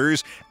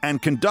headquarters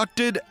and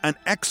conducted an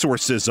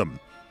exorcism.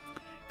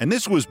 And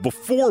this was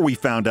before we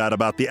found out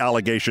about the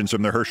allegations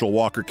from the Herschel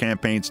Walker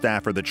campaign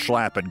staffer that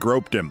Schlapp had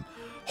groped him.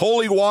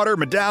 Holy water,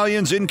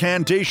 medallions,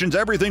 incantations,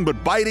 everything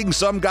but biting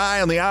some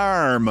guy on the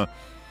arm.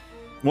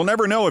 We'll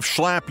never know if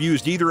Schlapp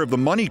used either of the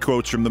money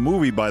quotes from the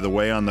movie, by the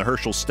way, on the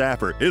Herschel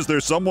staffer. Is there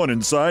someone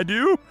inside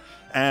you?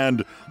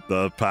 And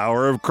the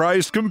power of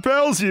Christ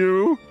compels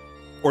you.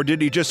 Or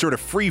did he just sort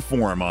of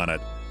freeform on it?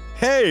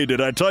 Hey,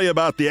 did I tell you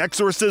about the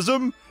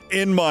exorcism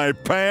in my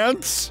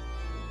pants?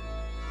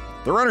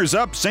 The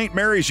runners-up, St.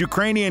 Mary's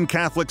Ukrainian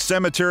Catholic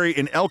Cemetery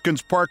in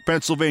Elkins Park,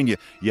 Pennsylvania.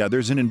 Yeah,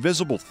 there's an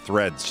invisible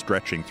thread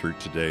stretching through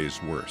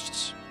today's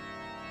worsts.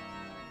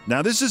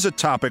 Now, this is a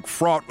topic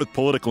fraught with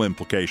political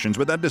implications,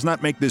 but that does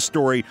not make this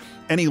story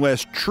any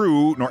less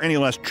true nor any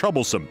less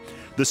troublesome.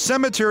 The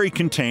cemetery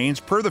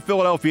contains, per the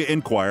Philadelphia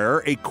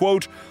Inquirer, a,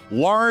 quote,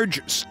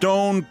 large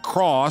stone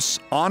cross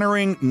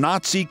honoring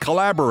Nazi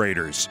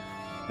collaborators.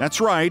 That's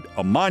right,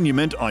 a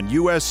monument on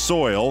U.S.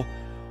 soil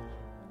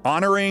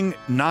honoring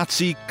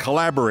Nazi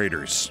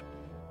collaborators,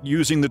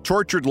 using the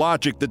tortured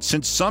logic that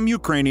since some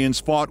Ukrainians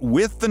fought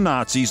with the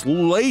Nazis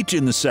late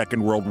in the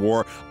Second World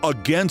War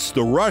against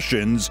the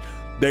Russians,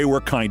 they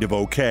were kind of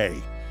okay.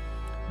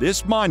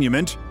 This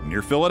monument,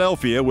 near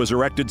Philadelphia, was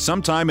erected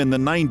sometime in the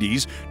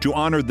 90s to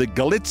honor the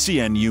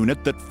Galician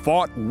unit that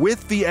fought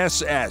with the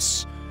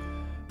SS.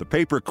 The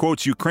paper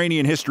quotes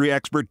Ukrainian history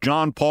expert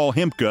John Paul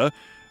Himka.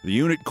 The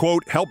unit,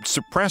 quote, helped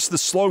suppress the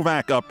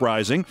Slovak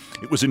uprising.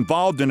 It was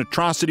involved in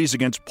atrocities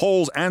against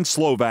Poles and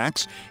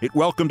Slovaks. It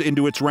welcomed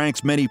into its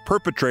ranks many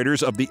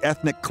perpetrators of the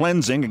ethnic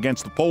cleansing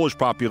against the Polish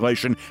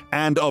population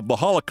and of the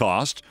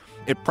Holocaust.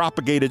 It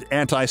propagated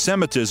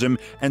anti-Semitism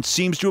and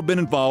seems to have been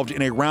involved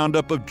in a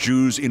roundup of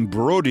Jews in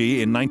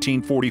Brody in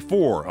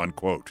 1944,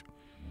 unquote.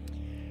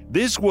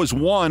 This was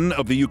one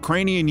of the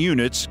Ukrainian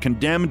units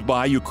condemned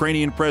by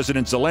Ukrainian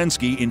President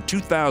Zelensky in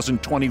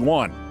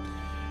 2021.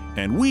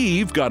 And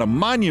we've got a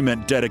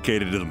monument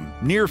dedicated to them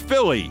near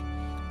Philly.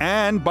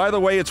 And, by the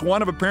way, it's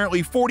one of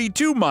apparently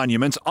 42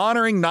 monuments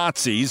honoring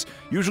Nazis,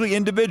 usually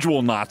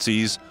individual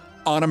Nazis,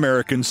 on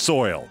American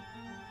soil.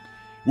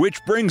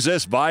 Which brings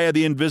us via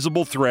the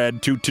invisible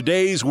thread to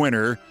today's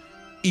winner,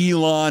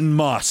 Elon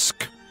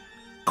Musk.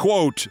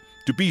 Quote,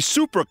 to be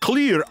super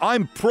clear,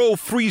 I'm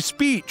pro-free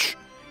speech,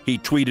 he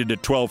tweeted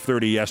at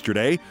 12:30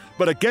 yesterday,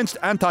 but against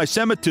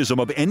anti-Semitism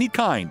of any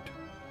kind.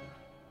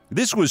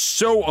 This was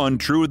so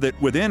untrue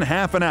that within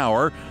half an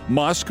hour,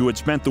 Musk, who had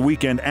spent the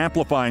weekend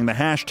amplifying the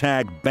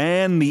hashtag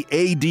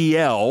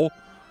 #BanTheADL,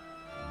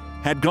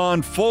 had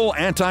gone full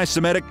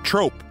anti-Semitic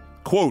trope.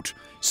 Quote,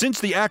 since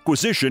the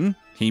acquisition,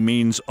 he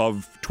means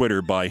of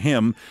Twitter by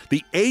him,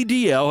 the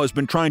ADL has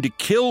been trying to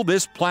kill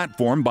this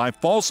platform by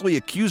falsely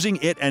accusing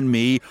it and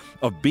me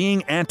of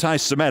being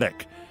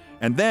anti-Semitic.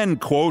 And then,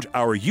 quote,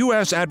 our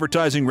U.S.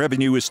 advertising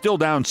revenue is still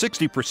down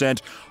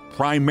 60%,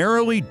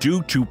 primarily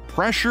due to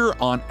pressure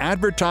on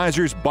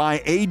advertisers by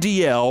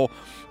ADL.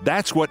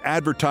 That's what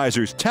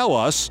advertisers tell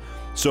us.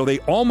 So they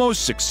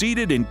almost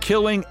succeeded in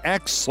killing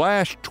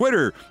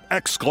X/Twitter,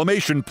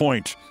 exclamation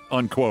point,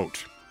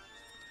 unquote.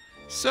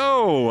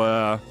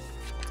 So,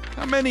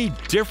 how many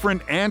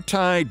different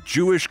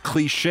anti-Jewish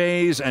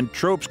cliches and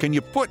tropes can you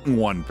put in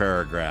one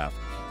paragraph?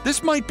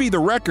 This might be the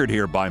record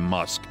here by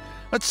Musk.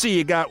 Let's see,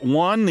 you got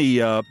one,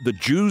 the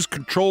Jews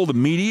control the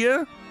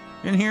media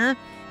in here.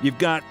 You've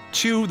got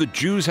 2, the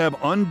Jews have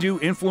undue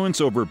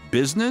influence over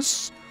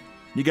business.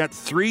 You got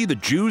 3, the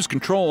Jews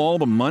control all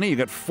the money. You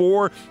got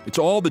 4, it's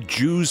all the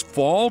Jews'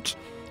 fault.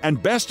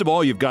 And best of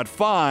all, you've got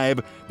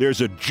 5, there's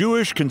a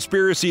Jewish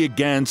conspiracy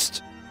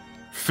against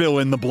fill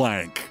in the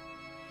blank.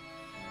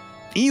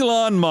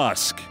 Elon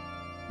Musk.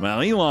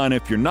 Well, Elon,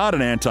 if you're not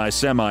an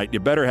anti-Semite,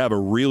 you better have a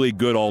really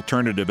good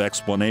alternative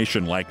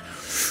explanation like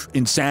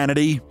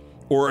insanity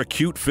or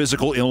acute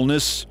physical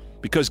illness.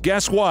 Because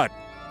guess what?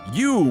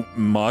 You,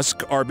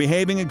 Musk, are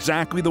behaving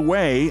exactly the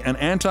way an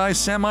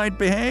anti-Semite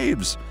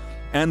behaves.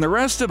 And the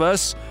rest of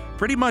us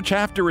pretty much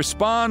have to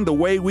respond the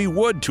way we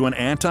would to an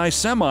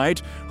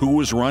anti-Semite who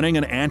was running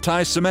an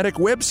anti-Semitic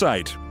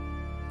website.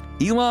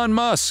 Elon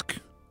Musk,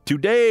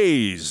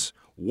 today's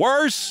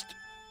worst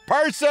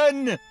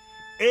person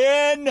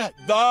in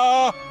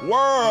the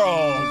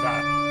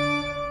world.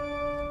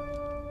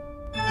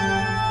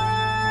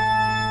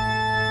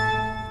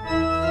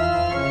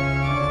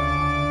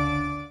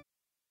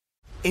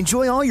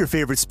 Enjoy all your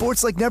favorite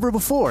sports like never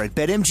before at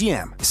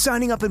BetMGM.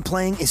 Signing up and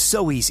playing is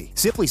so easy.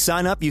 Simply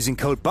sign up using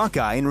code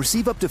Buckeye and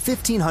receive up to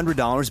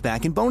 $1,500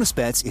 back in bonus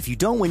bets if you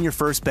don't win your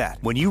first bet.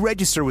 When you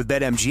register with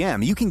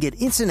BetMGM, you can get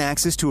instant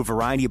access to a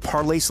variety of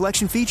parlay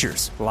selection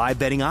features, live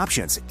betting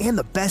options, and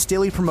the best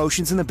daily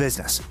promotions in the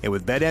business. And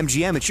with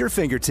BetMGM at your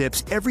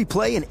fingertips, every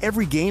play and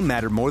every game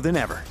matter more than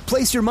ever.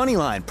 Place your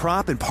moneyline,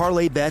 prop, and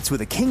parlay bets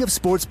with the king of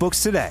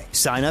sportsbooks today.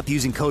 Sign up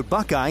using code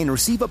Buckeye and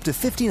receive up to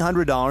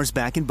 $1,500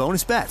 back in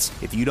bonus bets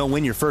if you don't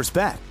win your first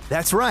bet.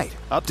 That's right,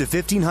 up to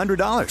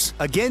 $1,500.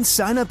 Again,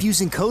 sign up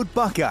using code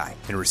Buckeye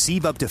and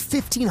receive up to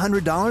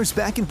 $1,500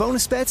 back in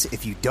bonus bets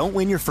if you don't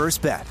win your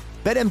first bet.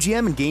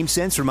 BetMGM and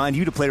GameSense remind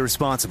you to play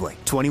responsibly.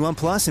 21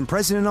 plus and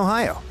present in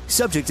Ohio.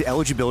 Subject to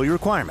eligibility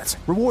requirements.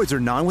 Rewards are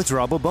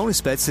non-withdrawable bonus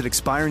bets that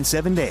expire in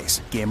 7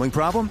 days. Gambling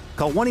problem?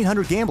 Call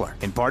 1-800-GAMBLER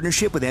in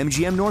partnership with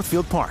MGM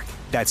Northfield Park.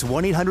 That's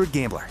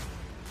 1-800-GAMBLER.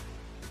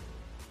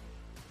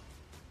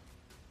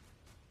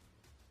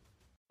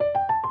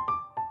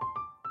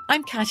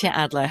 I'm Katya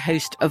Adler,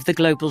 host of The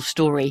Global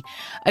Story.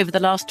 Over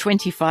the last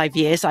 25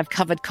 years, I've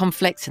covered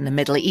conflicts in the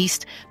Middle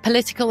East,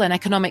 political and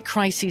economic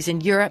crises in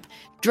Europe,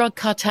 drug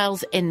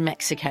cartels in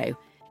Mexico.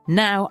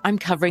 Now I'm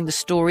covering the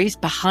stories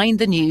behind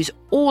the news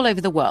all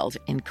over the world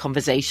in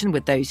conversation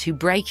with those who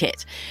break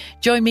it.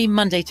 Join me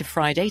Monday to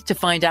Friday to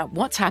find out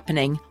what's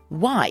happening,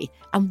 why,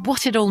 and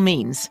what it all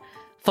means.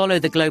 Follow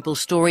The Global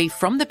Story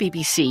from the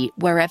BBC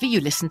wherever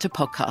you listen to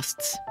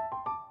podcasts.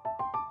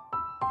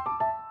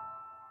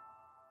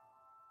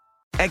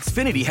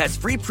 Xfinity has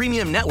free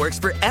premium networks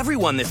for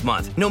everyone this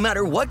month, no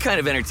matter what kind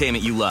of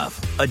entertainment you love.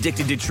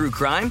 Addicted to true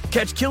crime?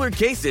 Catch killer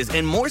cases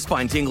and more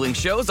spine-tingling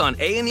shows on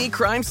A&E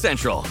Crime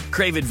Central.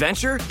 Crave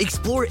adventure?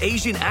 Explore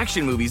Asian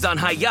action movies on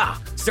Hi-Ya.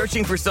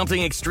 Searching for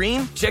something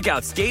extreme? Check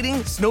out skating,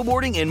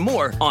 snowboarding, and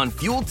more on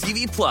Fuel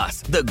TV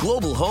Plus, the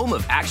global home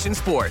of action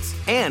sports.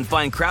 And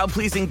find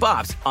crowd-pleasing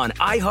bops on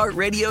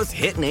iHeartRadio's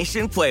Hit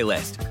Nation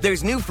playlist.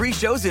 There's new free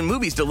shows and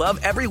movies to love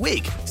every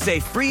week. Say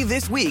free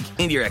this week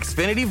in your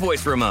Xfinity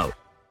voice remote.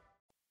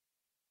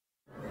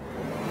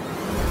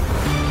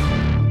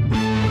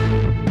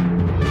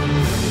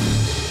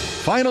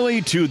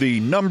 Finally, to the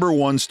number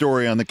one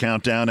story on the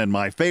countdown and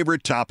my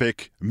favorite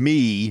topic,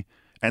 me,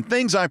 and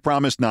things I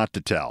promised not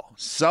to tell.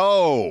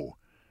 So,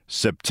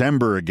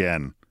 September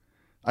again.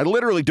 I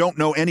literally don't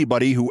know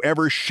anybody who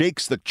ever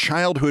shakes the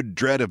childhood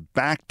dread of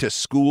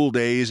back-to-school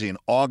days in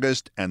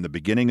August and the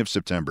beginning of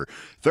September.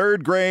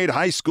 Third grade,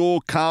 high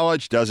school,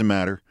 college, doesn't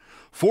matter.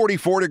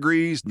 44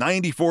 degrees,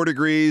 94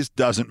 degrees,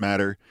 doesn't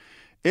matter.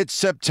 It's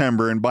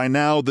September, and by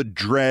now the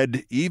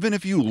dread, even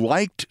if you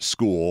liked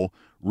school,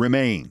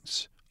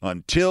 remains.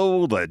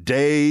 Until the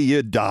day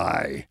you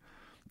die.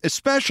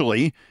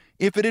 Especially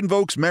if it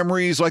invokes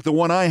memories like the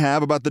one I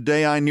have about the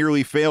day I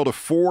nearly failed a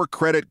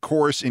 4-credit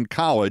course in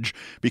college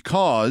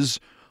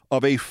because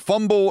of a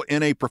fumble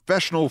in a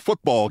professional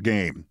football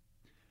game.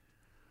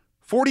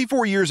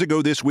 44 years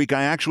ago this week,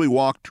 I actually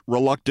walked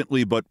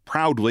reluctantly but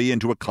proudly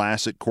into a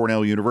class at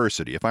Cornell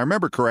University. If I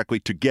remember correctly,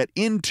 to get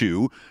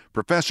into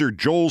Professor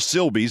Joel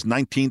Silby's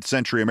 19th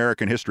Century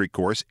American History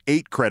course,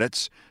 8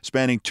 credits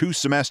spanning 2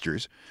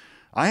 semesters,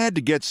 I had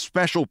to get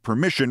special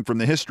permission from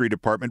the history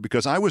department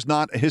because I was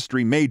not a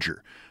history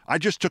major. I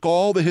just took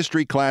all the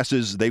history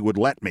classes they would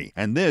let me,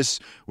 and this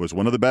was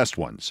one of the best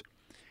ones.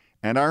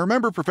 And I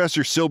remember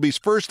Professor Silby's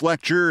first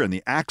lecture and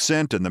the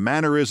accent and the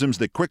mannerisms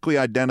that quickly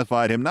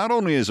identified him not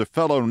only as a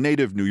fellow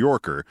native New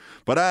Yorker,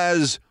 but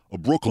as a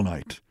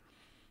Brooklynite.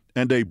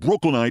 And a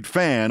Brooklynite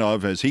fan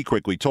of, as he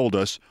quickly told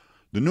us,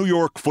 the New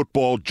York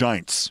Football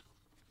Giants.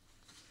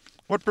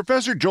 What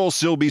Professor Joel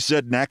Silby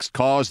said next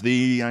caused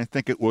I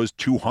think it was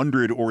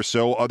 200 or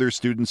so other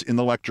students in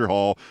the lecture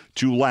hall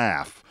to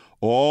laugh.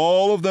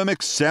 All of them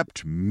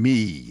except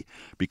me,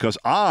 because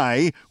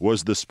I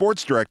was the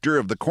sports director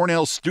of the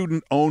Cornell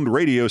student-owned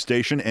radio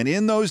station, and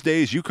in those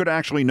days you could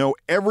actually know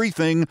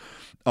everything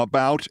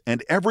about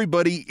and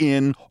everybody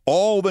in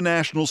all the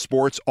national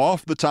sports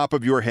off the top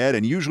of your head,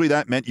 and usually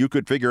that meant you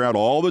could figure out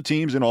all the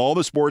teams in all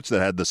the sports that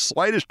had the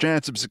slightest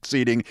chance of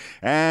succeeding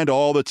and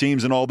all the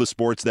teams in all the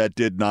sports that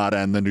did not,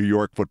 and the New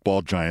York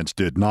Football Giants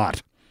did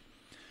not.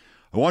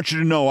 I want you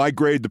to know I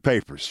grade the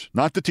papers,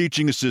 not the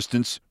teaching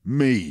assistants,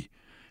 me.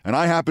 And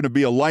I happen to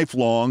be a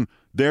lifelong,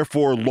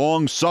 therefore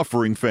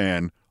long-suffering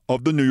fan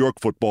of the New York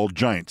Football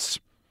Giants.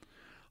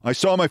 I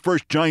saw my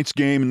first Giants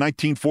game in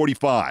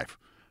 1945.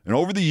 And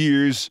over the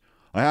years,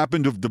 I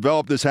happen to have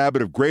developed this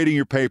habit of grading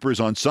your papers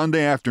on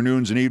Sunday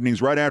afternoons and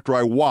evenings right after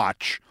I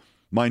watch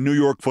my New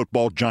York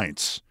Football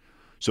Giants.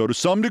 So to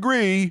some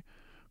degree,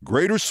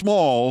 great or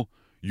small,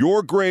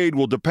 your grade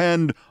will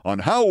depend on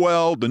how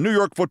well the New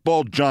York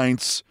Football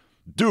Giants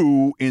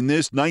do in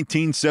this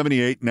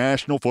 1978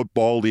 National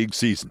Football League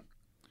season.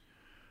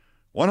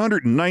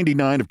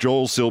 199 of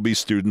Joel Silby's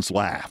students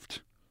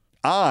laughed.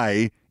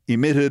 I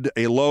emitted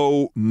a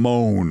low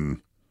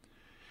moan.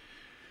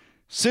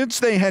 Since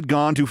they had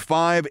gone to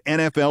 5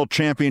 NFL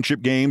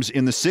championship games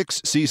in the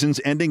 6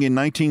 seasons ending in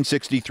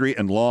 1963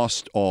 and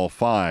lost all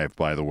 5,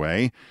 by the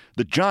way,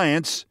 the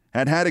Giants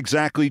had had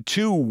exactly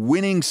 2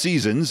 winning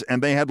seasons,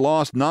 and they had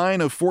lost 9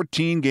 of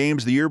 14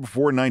 games the year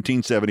before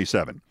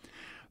 1977.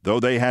 Though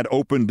they had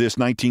opened this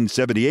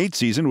 1978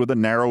 season with a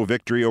narrow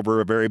victory over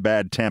a very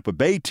bad Tampa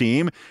Bay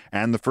team,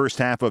 and the first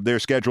half of their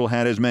schedule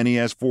had as many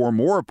as 4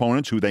 more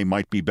opponents who they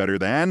might be better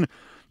than,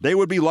 they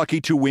would be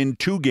lucky to win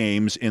 2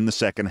 games in the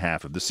second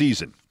half of the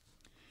season.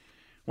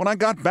 When I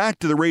got back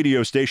to the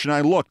radio station,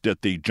 I looked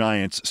at the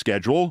Giants'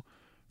 schedule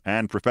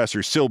and Professor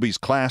Silby's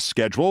class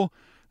schedule,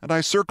 and I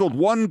circled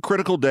one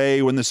critical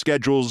day when the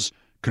schedules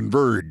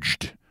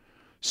converged.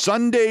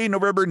 Sunday,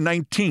 November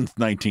 19th,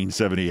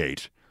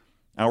 1978.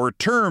 Our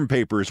term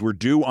papers were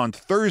due on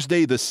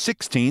Thursday the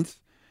 16th.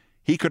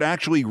 He could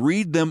actually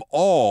read them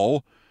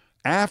all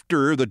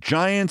after the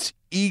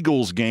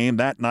Giants-Eagles game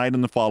that night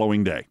and the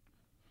following day.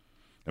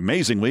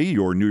 Amazingly,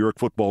 your New York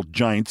Football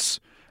Giants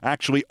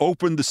actually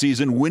opened the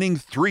season winning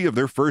 3 of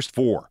their first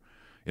 4.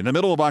 In the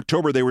middle of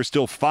October, they were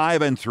still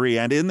 5-3,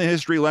 and in the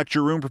history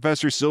lecture room,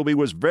 Professor Silby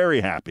was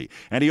very happy,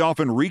 and he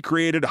often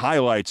recreated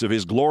highlights of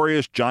his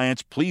glorious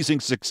Giants' pleasing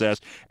success,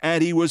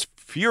 and he was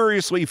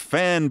furiously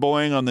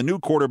fanboying on the new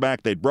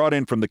quarterback they'd brought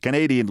in from the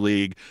Canadian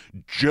League,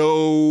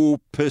 Joe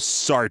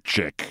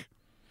Pisarcik.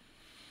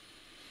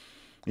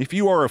 If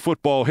you are a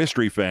football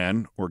history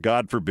fan, or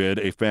God forbid,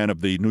 a fan of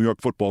the New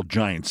York Football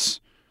Giants,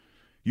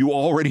 you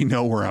already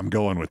know where I'm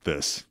going with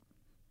this.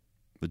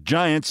 The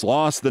Giants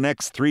lost the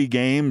next 3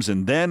 games,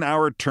 and then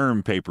our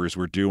term papers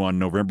were due on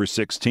November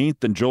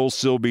 16th, and Joel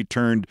Silby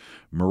turned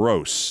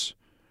morose.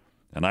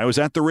 And I was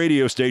at the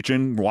radio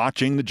station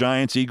watching the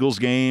Giants-Eagles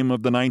game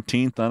of the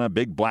 19th on a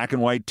big black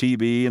and white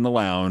TV in the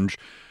lounge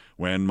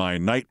when my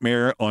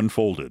nightmare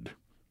unfolded.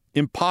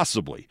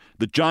 Impossibly,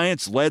 the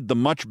Giants led the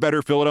much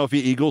better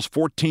Philadelphia Eagles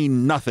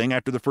 14-0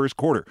 after the first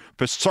quarter.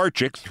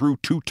 Pisarcik threw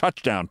 2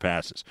 touchdown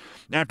passes.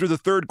 After the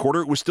third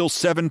quarter, it was still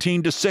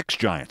 17-6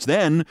 Giants.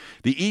 Then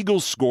the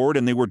Eagles scored,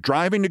 and they were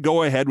driving to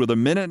go ahead with a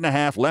minute and a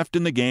half left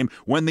in the game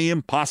when the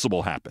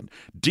impossible happened.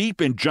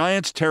 Deep in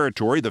Giants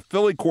territory, the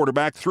Philly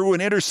quarterback threw an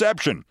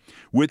interception.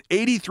 With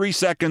 83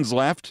 seconds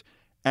left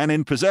and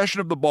in possession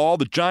of the ball,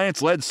 the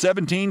Giants led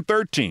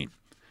 17-13.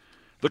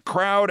 The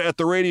crowd at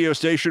the radio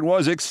station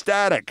was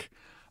ecstatic.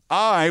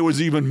 I was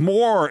even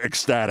more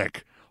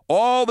ecstatic.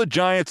 All the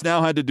Giants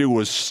now had to do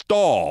was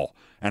stall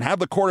and have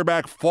the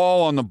quarterback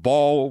fall on the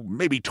ball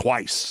maybe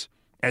twice.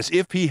 As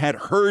if he had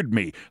heard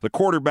me, the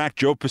quarterback,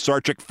 Joe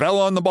Pisarcik, fell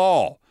on the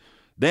ball.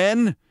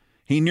 Then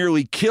he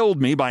nearly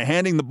killed me by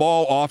handing the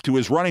ball off to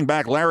his running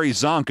back, Larry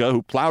Zonka,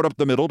 who plowed up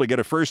the middle to get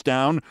a first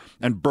down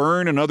and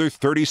burn another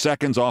 30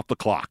 seconds off the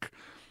clock.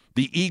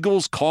 The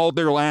Eagles called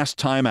their last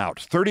timeout.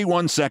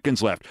 31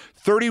 seconds left.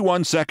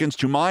 31 seconds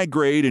to my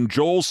grade in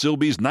Joel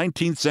Silby's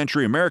 19th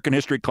century American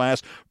history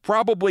class,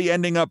 probably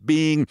ending up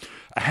being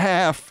a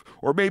half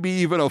or maybe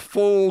even a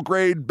full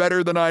grade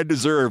better than I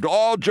deserved.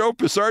 All Joe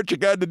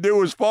Pisarcik had to do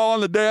was fall on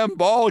the damn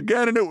ball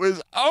again, and it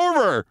was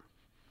over.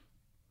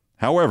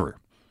 However,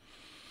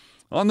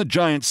 on the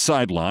Giants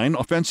sideline,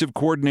 offensive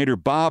coordinator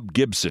Bob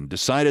Gibson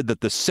decided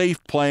that the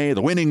safe play,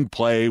 the winning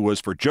play,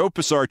 was for Joe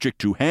Pisarcik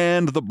to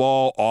hand the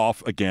ball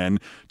off again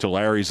to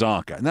Larry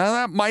Zonka. Now,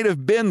 that might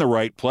have been the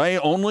right play,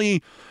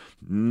 only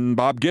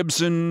Bob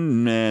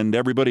Gibson and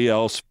everybody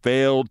else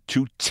failed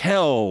to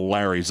tell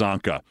Larry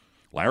Zonka.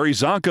 Larry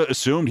Zonka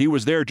assumed he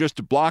was there just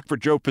to block for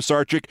Joe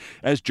Pisarcik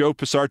as Joe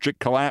Pisarcik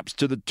collapsed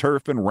to the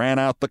turf and ran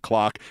out the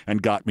clock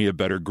and got me a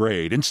better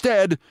grade.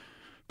 Instead,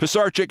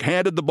 Pisarcik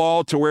handed the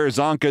ball to where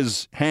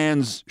Zonka's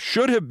hands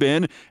should have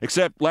been,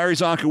 except Larry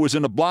Zonka was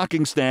in a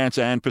blocking stance,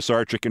 and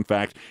Pisarcik, in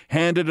fact,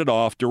 handed it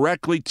off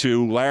directly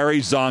to Larry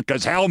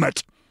Zonka's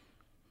helmet.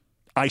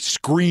 I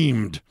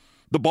screamed.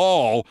 The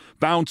ball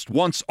bounced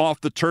once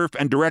off the turf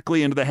and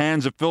directly into the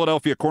hands of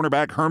Philadelphia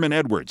cornerback Herman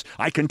Edwards.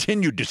 I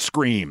continued to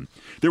scream.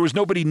 There was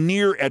nobody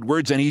near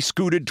Edwards, and he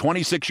scooted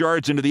 26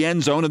 yards into the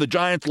end zone, and the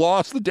Giants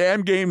lost the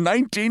damn game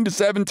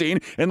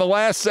 19-17 in the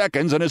last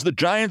seconds. And as the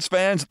Giants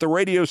fans at the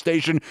radio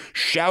station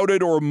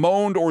shouted or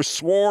moaned or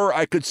swore,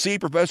 I could see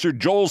Professor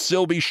Joel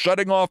Silby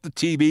shutting off the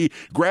TV,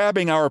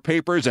 grabbing our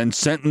papers, and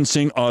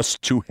sentencing us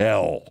to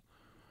hell.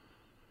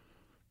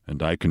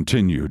 And I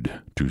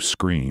continued to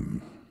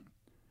scream.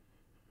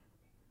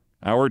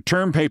 Our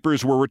term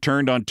papers were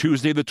returned on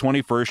Tuesday the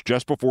 21st,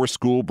 just before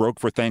school broke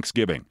for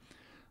Thanksgiving.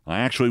 I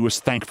actually was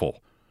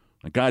thankful.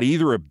 I got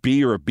either a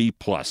B or a B+.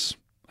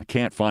 I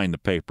can't find the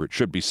paper. It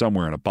should be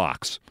somewhere in a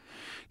box.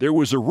 There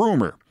was a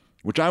rumor,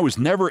 which I was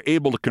never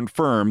able to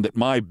confirm, that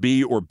my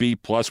B or B+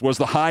 was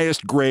the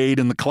highest grade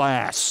in the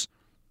class.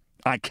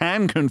 I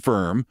can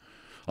confirm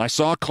I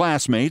saw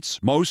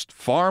classmates, most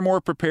far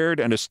more prepared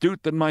and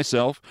astute than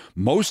myself,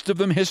 most of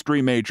them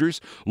history majors,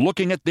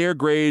 looking at their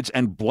grades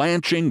and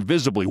blanching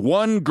visibly.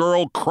 One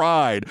girl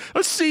cried,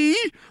 "A C?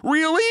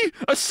 Really?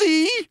 A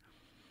C?"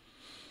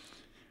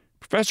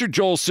 Professor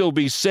Joel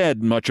Silby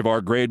said much of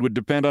our grade would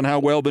depend on how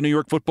well the New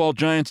York Football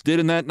Giants did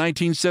in that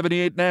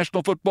 1978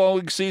 National Football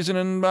League season,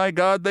 and my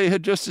God, they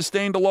had just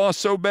sustained a loss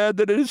so bad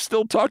that it is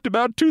still talked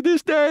about to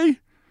this day.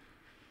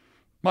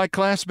 My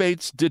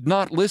classmates did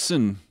not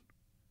listen.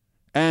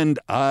 And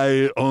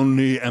I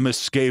only am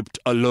escaped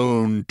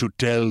alone to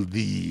tell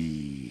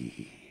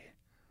thee.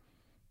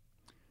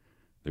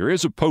 There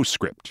is a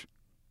postscript.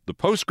 The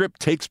postscript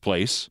takes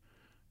place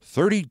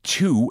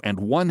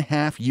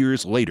 32½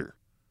 years later.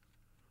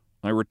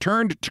 I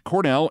returned to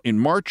Cornell in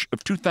March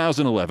of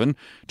 2011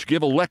 to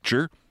give a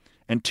lecture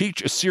and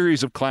teach a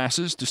series of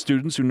classes to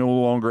students who no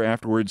longer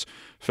afterwards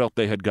felt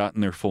they had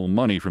gotten their full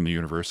money from the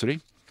university.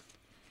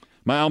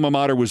 My alma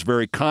mater was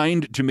very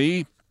kind to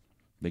me.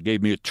 They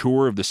gave me a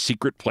tour of the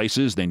secret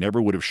places they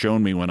never would have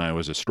shown me when I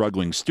was a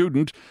struggling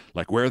student,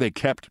 like where they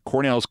kept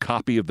Cornell's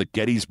copy of the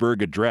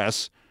Gettysburg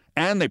Address,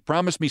 and they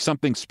promised me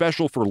something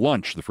special for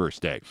lunch the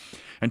first day.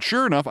 And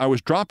sure enough, I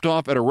was dropped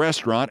off at a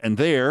restaurant, and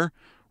there,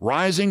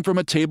 rising from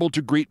a table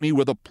to greet me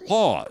with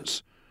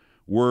applause,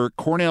 were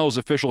Cornell's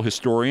official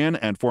historian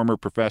and former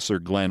professor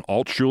Glenn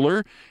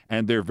Altshuler,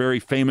 and their very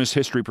famous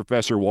history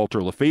professor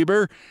Walter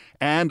Lefebvre,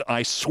 and,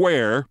 I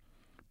swear,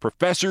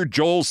 Professor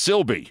Joel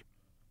Silby.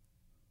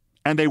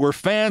 And they were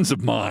fans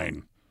of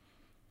mine.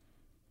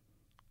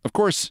 Of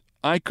course,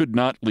 I could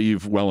not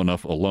leave well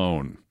enough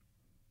alone.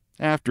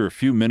 After a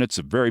few minutes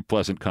of very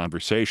pleasant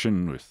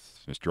conversation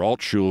with Mr.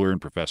 Altshuler and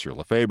Professor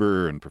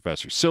Lefebvre and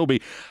Professor Silby,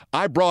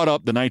 I brought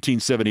up the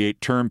 1978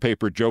 term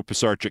paper Joe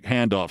Pisarcik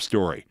handoff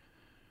story.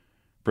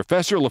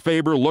 Professor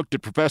Lefebvre looked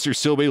at Professor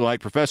Silby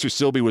like Professor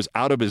Silby was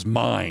out of his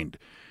mind.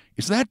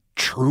 Is that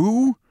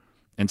true?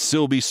 And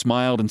Silby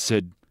smiled and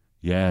said,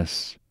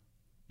 yes.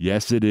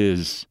 Yes, it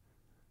is.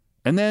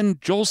 And then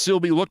Joel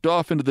Silby looked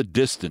off into the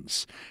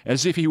distance,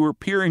 as if he were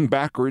peering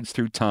backwards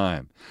through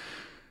time.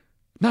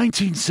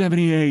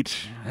 1978,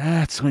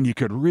 that's when you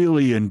could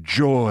really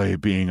enjoy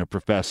being a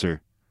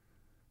professor.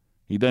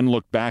 He then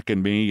looked back at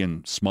me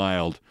and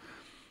smiled.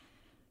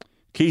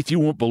 Keith, you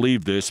won't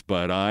believe this,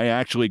 but I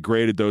actually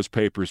graded those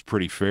papers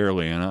pretty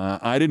fairly, and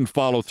I didn't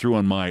follow through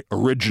on my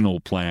original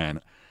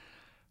plan.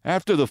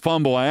 After the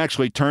fumble, I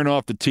actually turned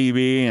off the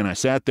TV, and I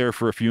sat there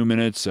for a few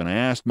minutes, and I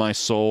asked my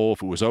soul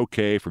if it was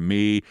okay for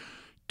me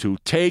to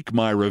take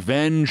my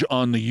revenge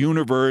on the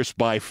universe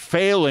by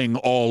failing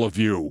all of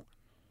you.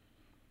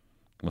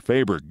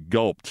 Lefebvre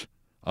gulped.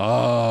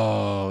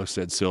 Oh,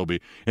 said Silby,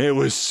 it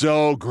was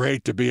so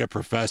great to be a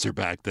professor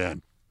back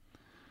then.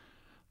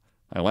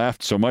 I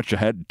laughed so much I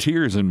had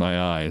tears in my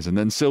eyes, and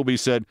then Silby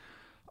said,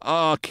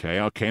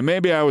 okay,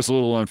 maybe I was a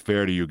little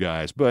unfair to you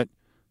guys, but,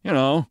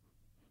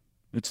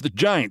 it's the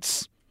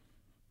Giants.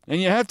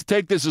 And you have to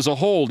take this as a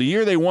whole. The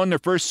year they won their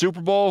first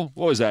Super Bowl,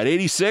 what was that,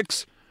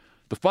 86?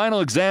 The final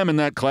exam in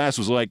that class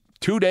was like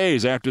 2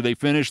 days after they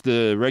finished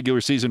the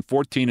regular season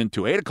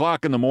 14-2, 8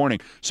 o'clock in the morning.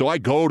 So I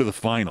go to the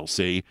final,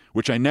 see,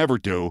 which I never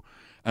do,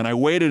 and I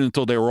waited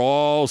until they were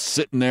all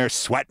sitting there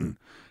sweating.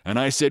 And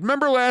I said,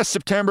 remember last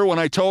September when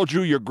I told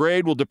you your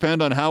grade will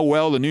depend on how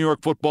well the New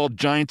York Football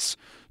Giants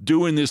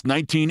do in this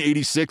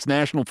 1986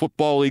 National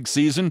Football League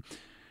season?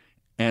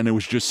 And there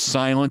was just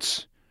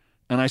silence.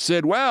 And I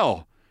said,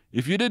 well,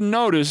 if you didn't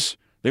notice,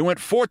 they went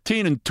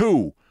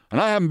 14-2. And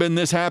I haven't been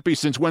this happy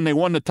since when they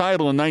won the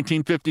title in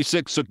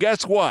 1956. So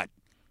guess what?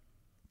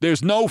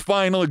 There's no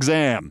final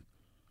exam.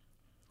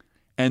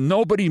 And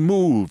nobody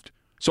moved.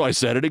 So I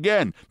said it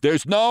again.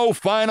 There's no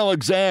final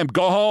exam.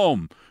 Go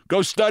home.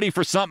 Go study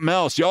for something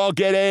else. You all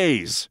get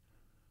A's.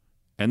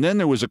 And then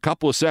there was a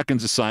couple of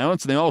seconds of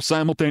silence, and they all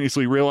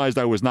simultaneously realized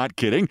I was not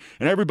kidding,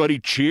 and everybody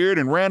cheered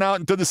and ran out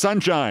into the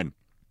sunshine.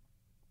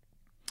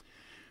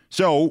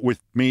 So, with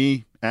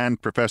me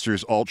and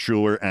Professors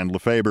Altshuler and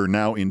Lefebvre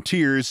now in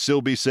tears,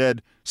 Silby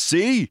said,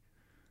 see?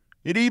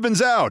 It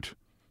evens out.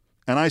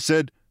 And I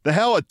said, the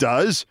hell it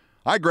does.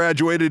 I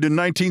graduated in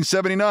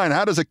 1979.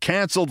 How does a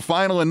canceled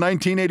final in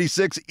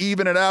 1986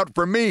 even it out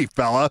for me,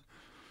 fella?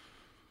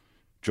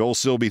 Joel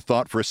Silby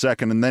thought for a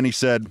second, and then he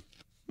said,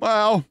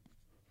 well,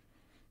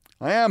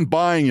 I am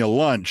buying you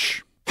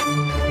lunch.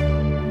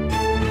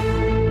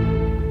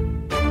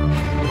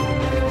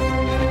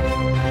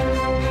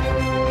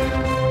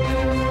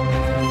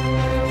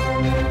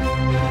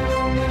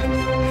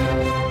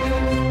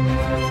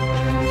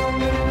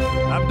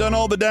 I've done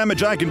all the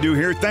damage I can do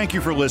here. Thank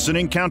you for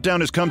listening.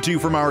 Countdown has come to you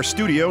from our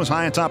studios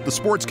high atop the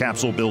Sports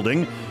Capsule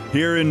building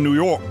here in New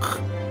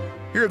York.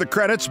 Here are the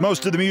credits.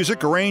 Most of the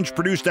music arranged,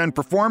 produced, and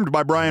performed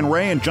by Brian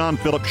Ray and John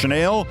Philip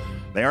Chanel.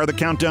 They are the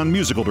Countdown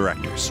musical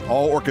directors.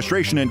 All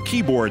orchestration and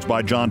keyboards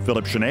by John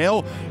Philip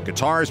Chanel.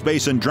 Guitars,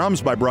 bass, and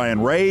drums by Brian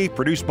Ray.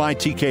 Produced by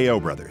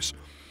TKO Brothers.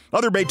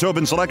 Other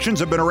Beethoven selections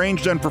have been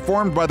arranged and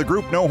performed by the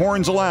group No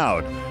Horns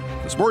Allowed.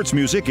 The sports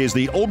music is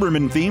the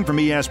Olbermann theme from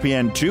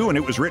ESPN2, and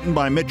it was written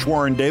by Mitch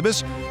Warren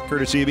Davis,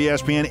 courtesy of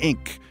ESPN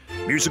Inc.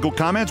 Musical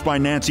comments by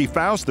Nancy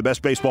Faust, the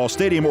best baseball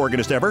stadium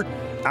organist ever.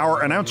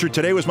 Our announcer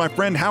today was my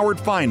friend Howard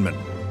Feynman.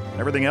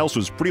 Everything else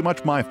was pretty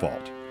much my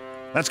fault.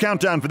 That's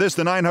Countdown for this,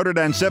 the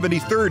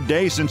 973rd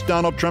day since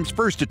Donald Trump's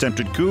first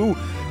attempted coup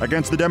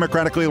against the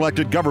democratically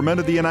elected government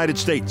of the United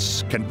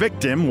States.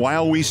 Convict him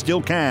while we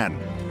still can.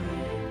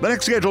 The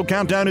next scheduled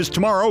countdown is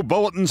tomorrow.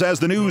 Bulletins as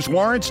the news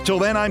warrants. Till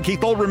then, I'm Keith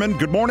Olbermann.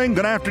 Good morning,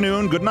 good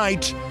afternoon, good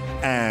night,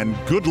 and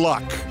good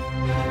luck.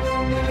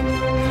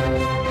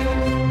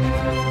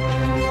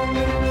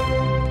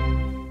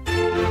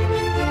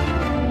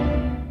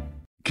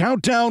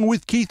 Countdown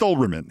with Keith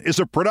Olbermann is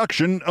a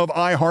production of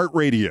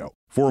iHeartRadio.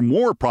 For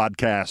more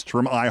podcasts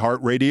from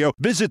iHeartRadio,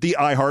 visit the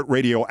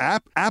iHeartRadio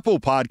app, Apple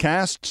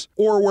Podcasts,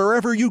 or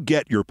wherever you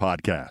get your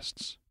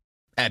podcasts.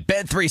 At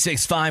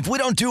Bet365, we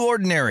don't do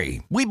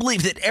ordinary. We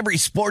believe that every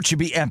sport should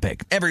be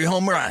epic. Every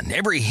home run,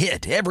 every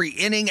hit, every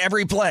inning,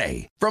 every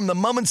play. From the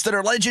moments that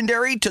are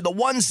legendary to the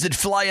ones that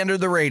fly under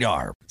the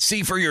radar.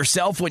 See for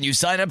yourself when you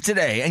sign up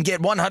today and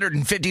get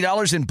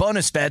 $150 in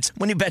bonus bets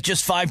when you bet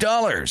just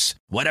 $5.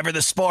 Whatever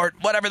the sport,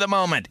 whatever the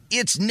moment,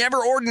 it's never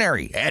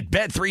ordinary at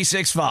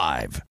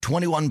Bet365.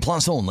 21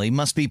 plus only.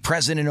 Must be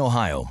present in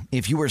Ohio.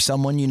 If you or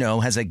someone you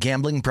know has a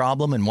gambling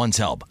problem and wants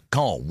help,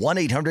 call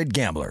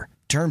 1-800-GAMBLER.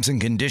 Terms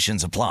and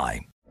conditions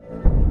apply.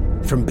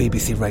 From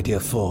BBC Radio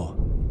 4,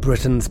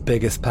 Britain's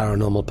biggest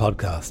paranormal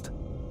podcast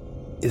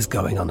is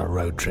going on a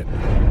road trip.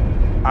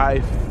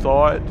 I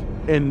thought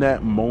in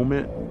that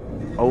moment,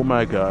 oh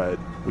my God,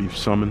 we've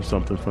summoned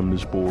something from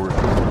this board.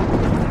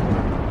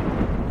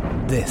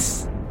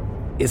 This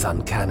is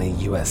Uncanny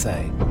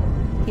USA.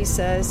 He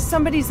says,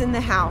 somebody's in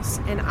the house,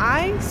 and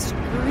I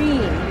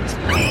screamed.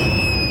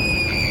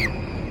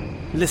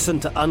 Listen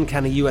to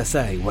Uncanny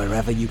USA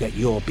wherever you get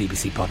your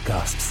BBC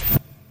podcasts,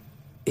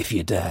 if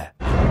you dare.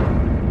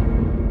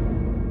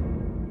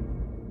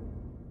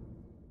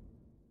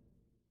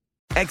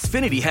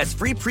 Xfinity has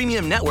free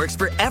premium networks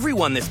for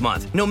everyone this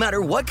month, no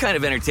matter what kind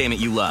of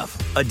entertainment you love.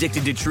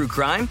 Addicted to true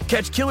crime?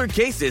 Catch killer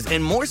cases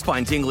and more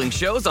spine-tingling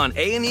shows on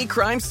A&E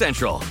Crime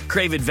Central.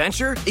 Crave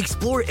adventure?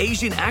 Explore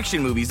Asian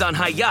action movies on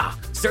Hi-Ya.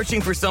 Searching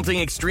for something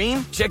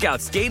extreme? Check out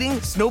skating,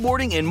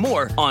 snowboarding, and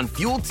more on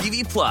Fuel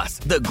TV Plus,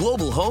 the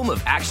global home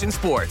of action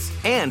sports.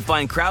 And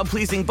find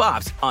crowd-pleasing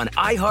bops on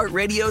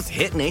iHeartRadio's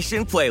Hit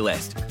Nation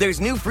playlist. There's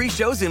new free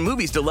shows and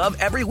movies to love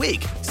every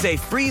week. Say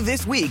free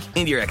this week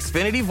in your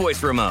Xfinity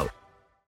voice remote.